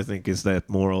resourceful, I think, is that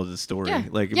moral of the story. Yeah,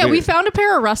 Like, yeah. We found a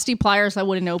pair of rusty pliers that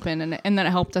wouldn't open, and then it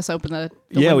helped us open the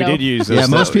Yeah, we window. did use those. Yeah,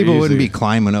 most stuff. people wouldn't Usually- be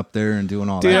climbing up there and doing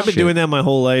all Dude, that I've been shit. doing that my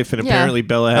whole life, and Yeah. apparently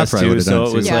Bella I has probably too. would've So done it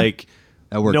it was too. Yeah. like,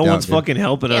 That worked no out one's good. fucking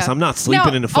helping us. Yeah. I'm not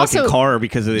sleeping No, in a fucking also- car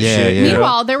because of this Yeah, shit. yeah. you know?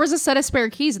 Meanwhile, there was a set of spare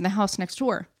keys in the house next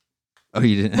door, Oh,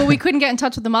 you didn't? but we couldn't get in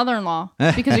touch with the mother-in-law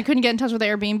because we couldn't get in touch with the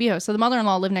Airbnb host. So the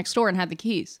mother-in-law lived next door and had the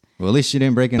keys. Well, at least you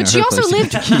didn't break into But her she also place to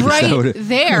lived get the keys. That right would've-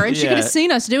 there, and she could Yeah. have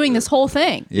seen us doing this whole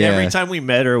thing. Yeah, Yeah. every time we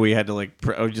met her, we had to like,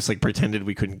 just like pretended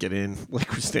we couldn't get in. Like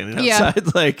we're standing Yeah.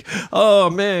 outside, like, oh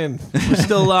man, we're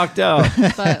still locked out.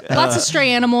 But lots of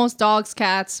stray animals, dogs,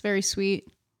 cats, very sweet.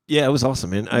 Yeah, it was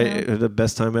awesome, man. I Yeah. had the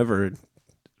best time ever.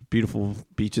 Beautiful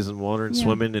beaches and water and Yeah.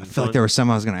 swimming and I feel like there was some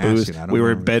I was going to ask booze. you. and I don't We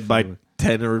were in remember. bed by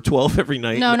 10 or 12 every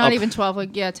night. No, not Up- even 12.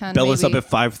 Like 10. Bella's maybe. up at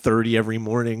 5:30 every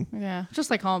morning. Yeah, just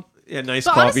like home. Yeah, nice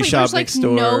But coffee honestly, shop there's like next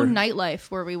door. no nightlife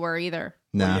where we were either.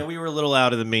 Nah. Yeah, we were a little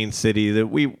out of the main city. That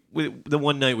we the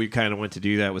one night we kind of went to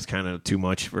do that was kind of too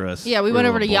much for us. Yeah, we were went a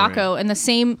over to little boring. Yako, and the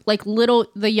same like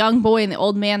the young boy and the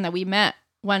old man that we met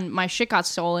when my shit got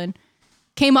stolen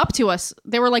came up to us.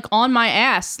 They were like on my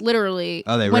ass, literally,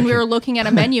 when we were looking at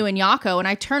a menu in Yako. And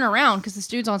I turn around because this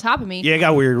dude's on top of me. Yeah, it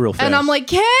got weird real fast. And I'm like,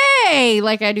 hey,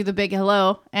 like I do the big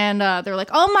hello. And they're like,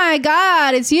 oh my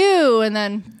God, it's you. And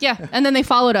then, and then they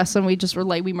followed us and we just were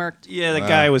like, we murked. Yeah, the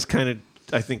guy was kind of,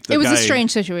 I think it was a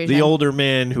strange situation. The older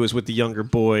man who was with the younger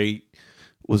boy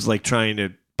was like trying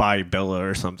to buy Bella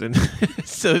or something.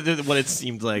 So what it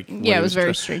seemed like. Yeah, it was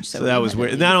very strange. So that was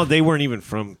weird. No, they weren't even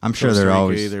from I'm sure Costa they're Rica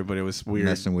always either, but it was weird.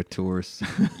 Messing with tourists.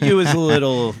 It was a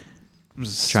little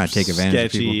trying to take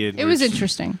advantage of people. It was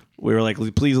interesting. We were like,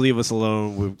 please leave us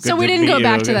alone. So we didn't go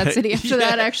back to that city after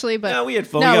that, actually. But no, we had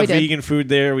fun. We got vegan food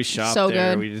there. We shopped so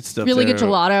there. Good. We did stuff really there. good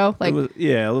gelato. Like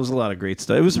it was a lot of great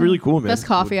stuff. It was really cool, man. Best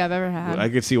coffee I've ever had. I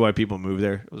could see why people moved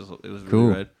there. It was cool.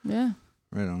 Really rad. Yeah.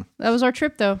 Right on. That was our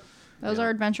trip, though. That was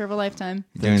our adventure of a lifetime.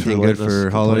 You doing anything good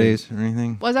for holidays or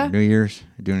anything? Was that? New Year's?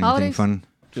 You doing anything fun?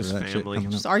 Just family.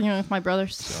 Just arguing with my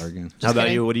brothers. Just arguing. How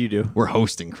about you? What do you do? We're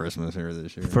hosting Christmas here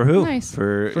this year. For who? Nice.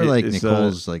 For like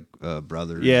Nicole's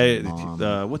brother.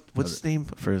 Yeah. What's his name?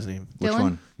 For his name? Which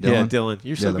one? Dylan? Yeah, Dylan.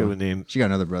 You're so good with names. She got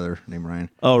another brother named Ryan.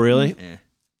 Oh, really? Yeah.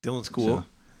 Dylan's cool. So,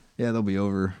 yeah, they'll be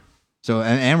over. So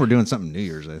and we're doing something New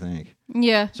Year's, I think.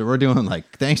 Yeah. So we're doing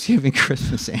like Thanksgiving,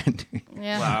 Christmas, and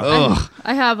yeah. Wow.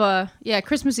 I have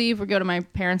Christmas Eve we go to my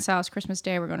parents' house. Christmas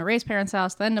Day we're going to Ray's parents'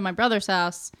 house. Then to my brother's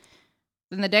house.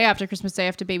 Then the day after Christmas Day I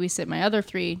have to babysit my other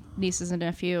 3 nieces and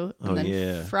nephew. And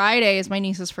then Friday is my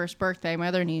niece's first birthday, my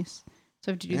other niece.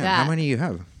 So I have to do that. How many do you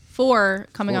have? 4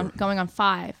 going on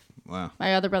 5. Wow.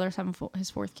 My other brother's having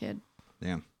his 4th kid.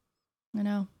 Damn. I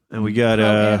know. And we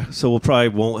got so we'll probably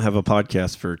won't have a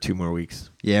podcast for 2 more weeks.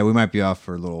 Yeah, we might be off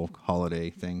for a little holiday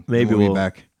thing. Maybe we'll be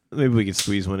back. Maybe we can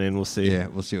squeeze one in. We'll see. Yeah,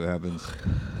 we'll see what happens.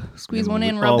 Squeeze one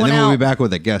in, rub one out. And then we'll be back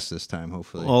with a guest this time,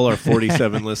 hopefully. All our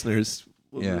 47 listeners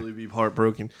will really be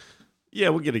heartbroken. Yeah,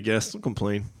 we'll get a guest. We'll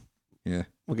complain. Yeah.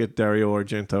 We'll get Dario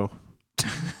Argento.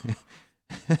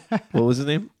 What was his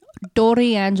name?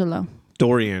 Doriangelo.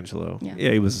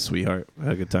 Yeah, he was a sweetheart. I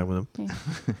had a good time with him. Yeah.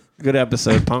 Good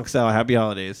episode. Punk style. Happy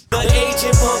holidays. The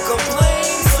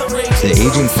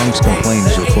Aging Punks Complain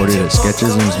is recorded at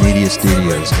Sketchisms Media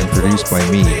Studios and produced by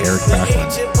me, Eric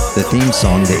Backlund. The theme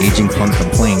song, The Aging Punk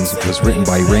Complains, was written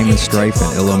by Raymond Strife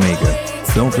and Il Omega.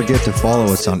 Don't forget to follow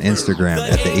us on Instagram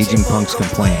at The Aging Punks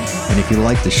Complain. And if you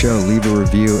like the show, leave a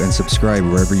review and subscribe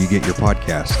wherever you get your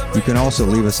podcast. You can also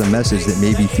leave us a message that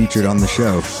may be featured on the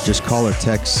show. Just call or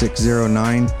text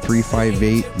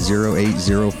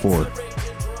 609-358-0804.